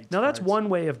 Right. Now that's one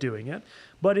way of doing it,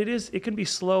 but it can be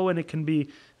slow and it can be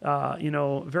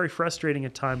very frustrating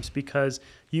at times because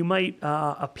you might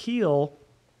appeal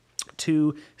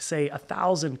to say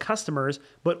 1,000 customers,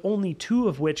 but only 2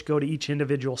 of which go to each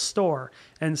individual store.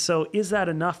 And so is that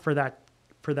enough for that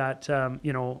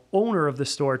owner of the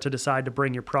store to decide to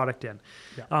bring your product in?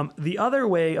 Yeah. The other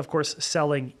way, of course,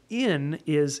 selling in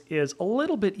is a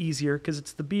little bit easier because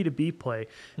it's the B2B play.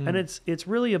 And it's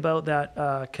really about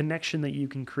that connection that you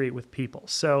can create with people.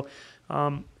 So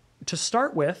to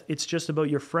start with, it's just about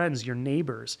your friends, your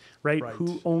neighbors, right?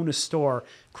 Who own a store,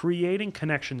 creating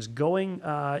connections, going,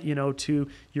 to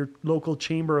your local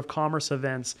chamber of commerce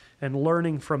events and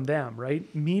learning from them,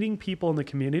 right? Meeting people in the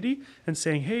community and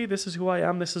saying, hey, this is who I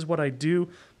am, this is what I do.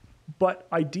 But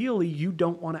ideally, you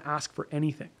don't want to ask for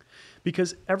anything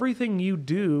because everything you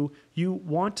do, you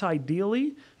want to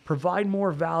ideally provide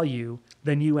more value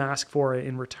than you ask for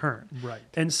in return. Right.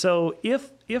 And so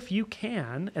if you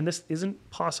can, and this isn't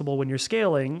possible when you're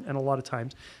scaling, and a lot of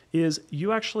times, is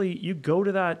you go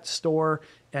to that store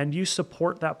and you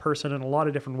support that person in a lot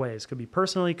of different ways. Could be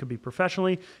personally, could be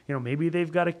professionally. Maybe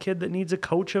they've got a kid that needs a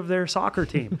coach of their soccer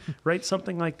team, right?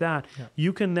 Something like that. Yeah.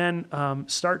 You can then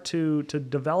start to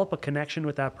develop a connection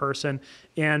with that person,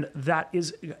 and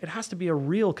it has to be a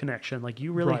real connection. Like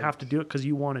you really have to do it because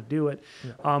you want to do it.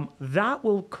 Yeah. That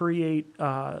will create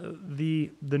the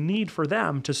need for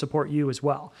them to support you as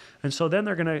well. And so then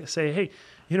they're going to say, hey,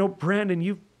 Brandon,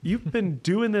 you've been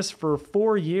doing this for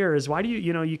 4 years. Why do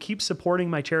you keep supporting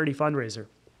my charity fundraiser?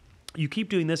 You keep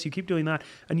doing this, you keep doing that,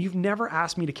 and you've never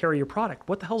asked me to carry your product.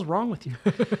 What the hell's wrong with you?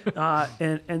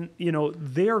 And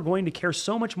they are going to care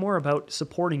so much more about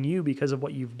supporting you because of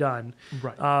what you've done.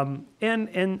 Right.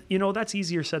 And that's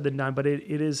easier said than done, but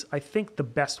it is, I think, the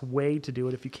best way to do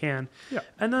it if you can. Yeah.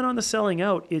 And then on the selling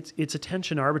out, it's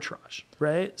attention arbitrage,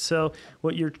 right? So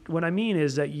what I mean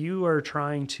is that you are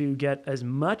trying to get as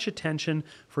much attention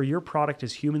for your product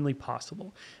as humanly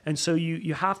possible. And so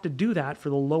you have to do that for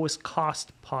the lowest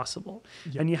cost possible.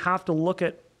 Yep. And you have to look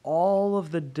at all of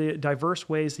the diverse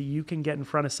ways that you can get in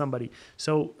front of somebody.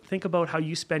 So think about how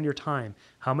you spend your time.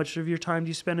 How much of your time do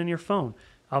you spend on your phone?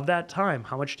 Of that time,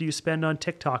 how much do you spend on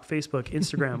TikTok, Facebook,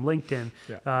 Instagram,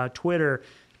 LinkedIn, Twitter?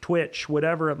 Twitch,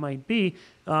 whatever it might be.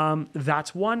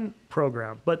 That's one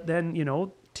program. But then,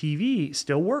 TV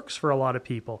still works for a lot of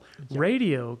people. Yep.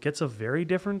 Radio gets a very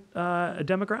different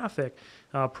demographic.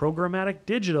 Programmatic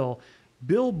digital,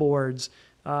 billboards,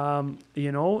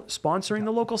 sponsoring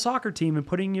the local soccer team and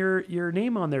putting your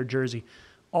name on their jersey.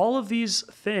 All of these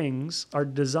things are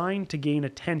designed to gain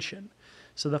attention.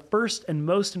 So the first and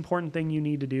most important thing you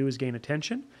need to do is gain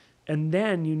attention. And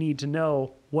then you need to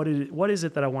know what is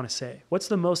it that I want to say? What's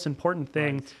the most important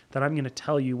thing that I'm going to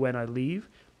tell you when I leave?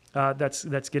 That's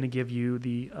going to give you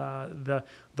the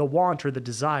want or the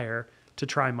desire to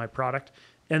try my product.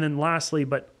 And then lastly,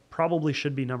 but probably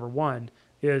should be number one,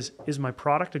 is my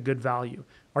product a good value?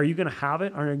 Are you going to have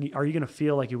it? Are you going to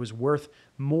feel like it was worth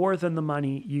more than the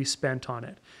money you spent on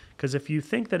it? Because if you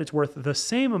think that it's worth the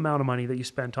same amount of money that you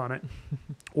spent on it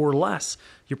or less,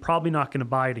 you're probably not going to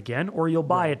buy it again, or you'll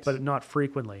buy it, but not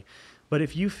frequently. But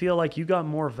if you feel like you got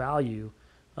more value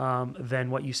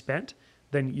than what you spent,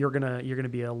 then you're gonna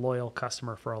be a loyal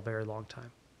customer for a very long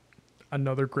time.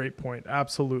 Another great point.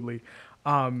 Absolutely.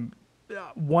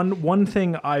 One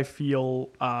thing I feel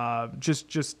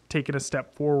just taking a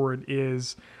step forward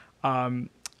is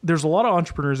there's a lot of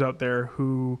entrepreneurs out there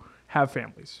who have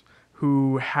families,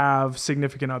 who have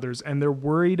significant others, and they're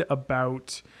worried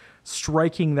about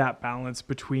striking that balance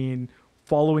between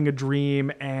following a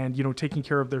dream and, taking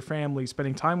care of their family,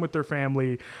 spending time with their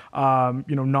family,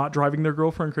 not driving their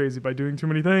girlfriend crazy by doing too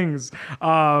many things.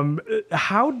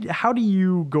 How do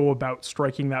you go about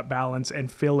striking that balance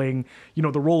and filling,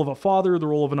 the role of a father, the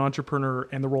role of an entrepreneur,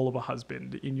 and the role of a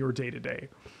husband in your day-to-day?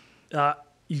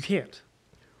 You can't.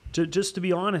 Just to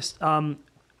be honest.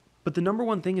 But the number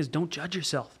one thing is don't judge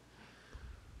yourself.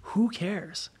 Who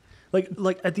cares?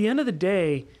 Like at the end of the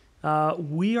day,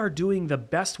 we are doing the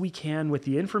best we can with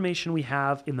the information we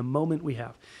have in the moment we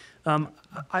have.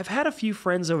 I've had a few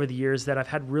friends over the years that I've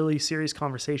had really serious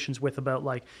conversations with about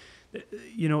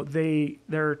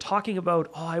they're talking about,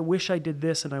 oh, I wish I did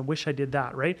this and I wish I did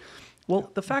that, right?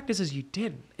 Well, the fact is you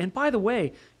didn't. And by the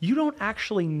way, you don't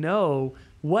actually know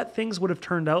what things would have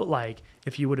turned out like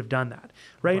if you would have done that,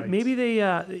 right? Maybe they,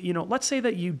 let's say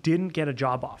that you didn't get a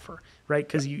job offer, right?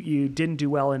 Because you didn't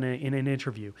do well in an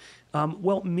interview.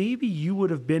 Well, maybe you would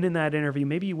have been in that interview.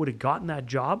 Maybe you would have gotten that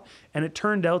job, and it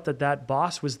turned out that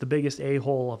boss was the biggest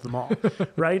a-hole of them all,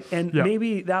 right? And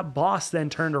maybe that boss then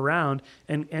turned around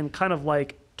and kind of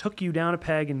took you down a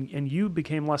peg and you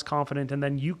became less confident, and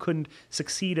then you couldn't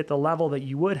succeed at the level that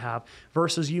you would have,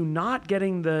 versus you not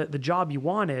getting the job you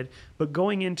wanted, but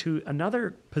going into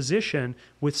another position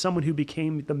with someone who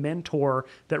became the mentor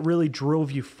that really drove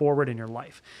you forward in your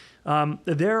life.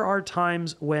 There are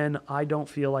times when I don't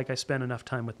feel like I spend enough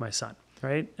time with my son.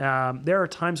 Right? There are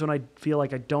times when I feel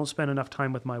like I don't spend enough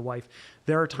time with my wife.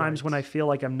 There are times when I feel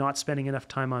like I'm not spending enough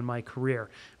time on my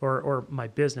career or my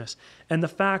business. And the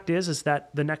fact is that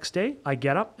the next day I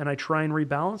get up and I try and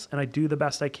rebalance and I do the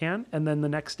best I can. And then the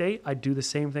next day I do the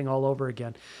same thing all over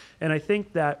again. And I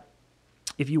think that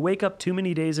if you wake up too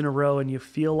many days in a row and you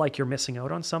feel like you're missing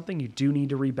out on something, you do need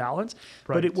to rebalance.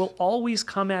 But it will always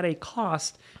come at a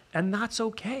cost, and that's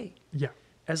okay. Yeah.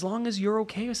 As long as you're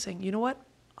okay with saying, you know what?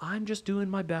 I'm just doing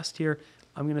my best here.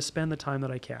 I'm going to spend the time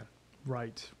that I can.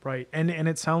 Right. And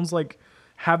it sounds like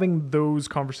having those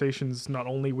conversations not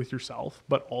only with yourself,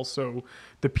 but also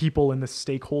the people and the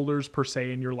stakeholders per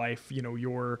se in your life,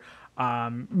 your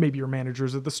maybe your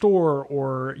managers at the store,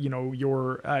 or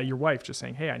your wife just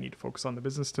saying, hey, I need to focus on the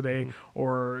business today.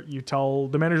 Or you tell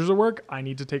the managers at work, I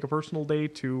need to take a personal day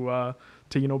to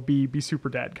be super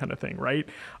dad kind of thing, right?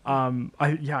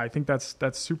 I think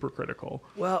that's super critical.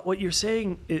 Well, what you're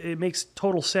saying, it makes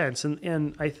total sense,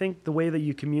 and I think the way that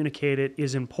you communicate it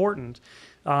is important,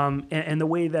 and the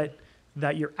way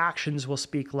that your actions will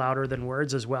speak louder than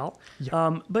words as well.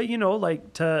 Yeah. But this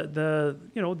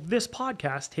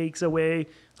podcast takes away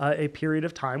a period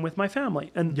of time with my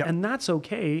family, and that's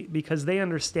okay, because they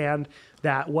understand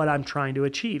that what I'm trying to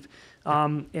achieve.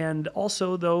 And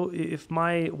also, though, if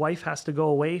my wife has to go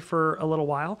away for a little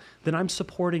while, then I'm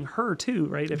supporting her too,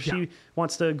 right? If she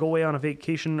wants to go away on a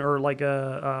vacation or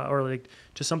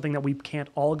just something that we can't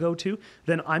all go to,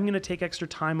 then I'm going to take extra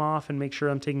time off and make sure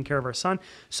I'm taking care of our son.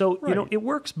 So, it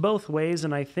works both ways.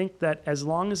 And I think that as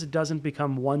long as it doesn't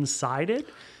become one-sided,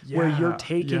 where you're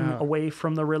taking away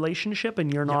from the relationship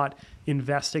and you're not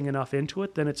investing enough into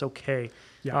it, then it's okay.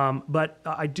 Yeah. But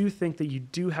I do think that you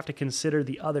do have to consider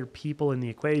the other people in the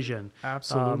equation.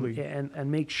 Absolutely.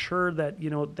 And make sure that,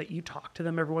 that you talk to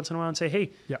them every once in a while and say,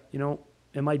 hey,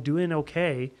 am I doing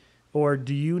okay? Or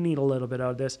do you need a little bit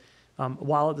of this?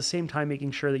 while at the same time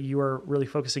making sure that you are really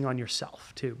focusing on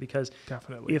yourself too. Because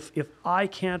Definitely. if I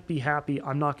can't be happy,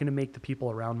 I'm not going to make the people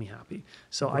around me happy.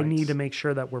 So I need to make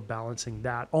sure that we're balancing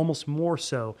that almost more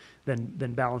so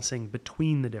than balancing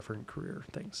between the different career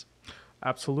things.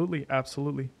 Absolutely,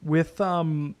 absolutely. With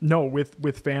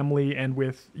with family and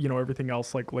with everything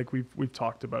else like we've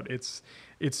talked about.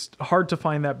 It's hard to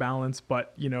find that balance,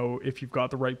 but if you've got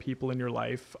the right people in your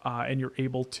life and you're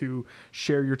able to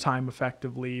share your time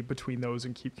effectively between those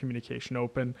and keep communication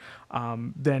open,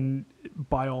 then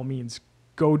by all means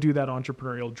go do that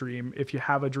entrepreneurial dream. If you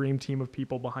have a dream team of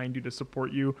people behind you to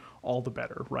support you, all the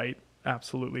better, right?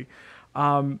 Absolutely.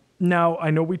 Now, I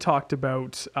know we talked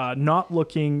about not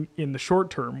looking in the short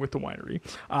term with the winery,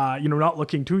 not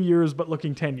looking 2 years, but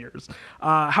looking 10 years.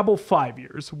 How about 5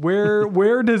 years?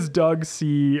 Where does Doug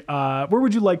see, where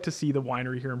would you like to see the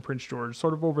winery here in Prince George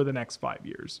sort of over the next 5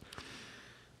 years?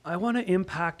 I want to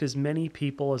impact as many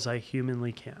people as I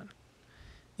humanly can.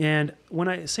 And when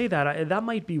I say that, that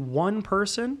might be one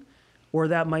person or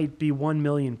that might be 1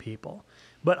 million people.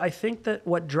 But I think that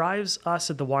what drives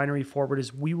us at the winery forward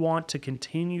is we want to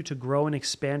continue to grow and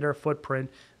expand our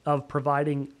footprint of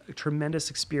providing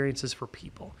tremendous experiences for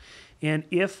people. And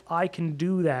if I can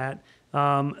do that,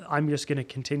 I'm just going to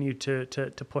continue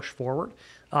to push forward.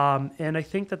 And I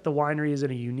think that the winery is in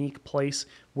a unique place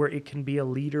where it can be a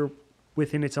leader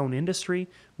within its own industry,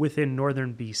 within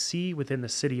northern BC, within the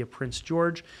city of Prince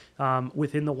George,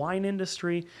 within the wine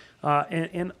industry,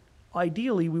 and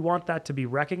ideally, we want that to be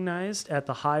recognized at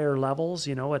the higher levels,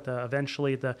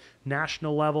 eventually at the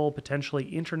national level,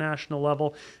 potentially international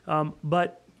level.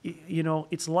 But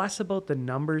it's less about the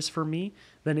numbers for me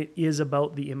than it is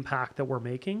about the impact that we're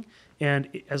making.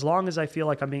 And as long as I feel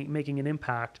like I'm making an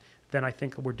impact, then I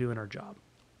think we're doing our job.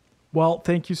 Well,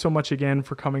 thank you so much again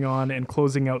for coming on and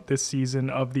closing out this season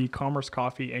of the Commerce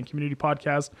Coffee and Community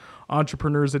Podcast,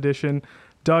 Entrepreneurs Edition.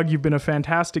 Doug, you've been a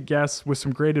fantastic guest with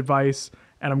some great advice,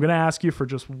 and I'm going to ask you for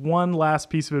just one last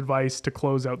piece of advice to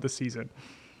close out the season.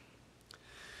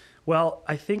 Well,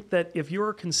 I think that if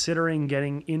you're considering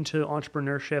getting into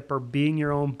entrepreneurship or being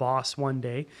your own boss one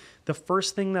day, the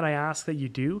first thing that I ask that you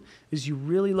do is you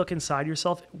really look inside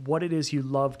yourself what it is you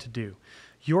love to do.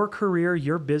 Your career,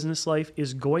 your business life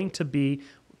is going to be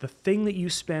the thing that you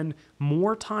spend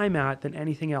more time at than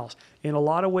anything else. In a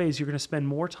lot of ways, you're going to spend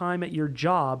more time at your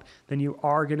job than you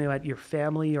are going to at your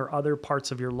family or other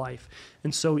parts of your life.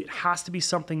 And so it has to be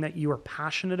something that you are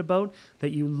passionate about,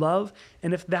 that you love.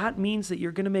 And if that means that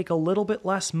you're going to make a little bit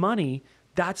less money,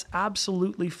 that's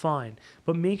absolutely fine.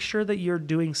 But make sure that you're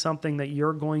doing something that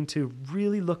you're going to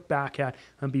really look back at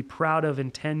and be proud of in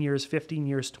 10 years, 15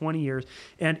 years, 20 years.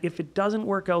 And if it doesn't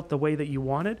work out the way that you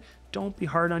wanted, don't be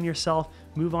hard on yourself.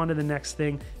 Move on to the next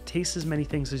thing. Taste as many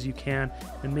things as you can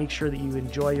and make sure that you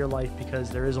enjoy your life because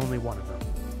there is only one of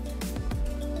them.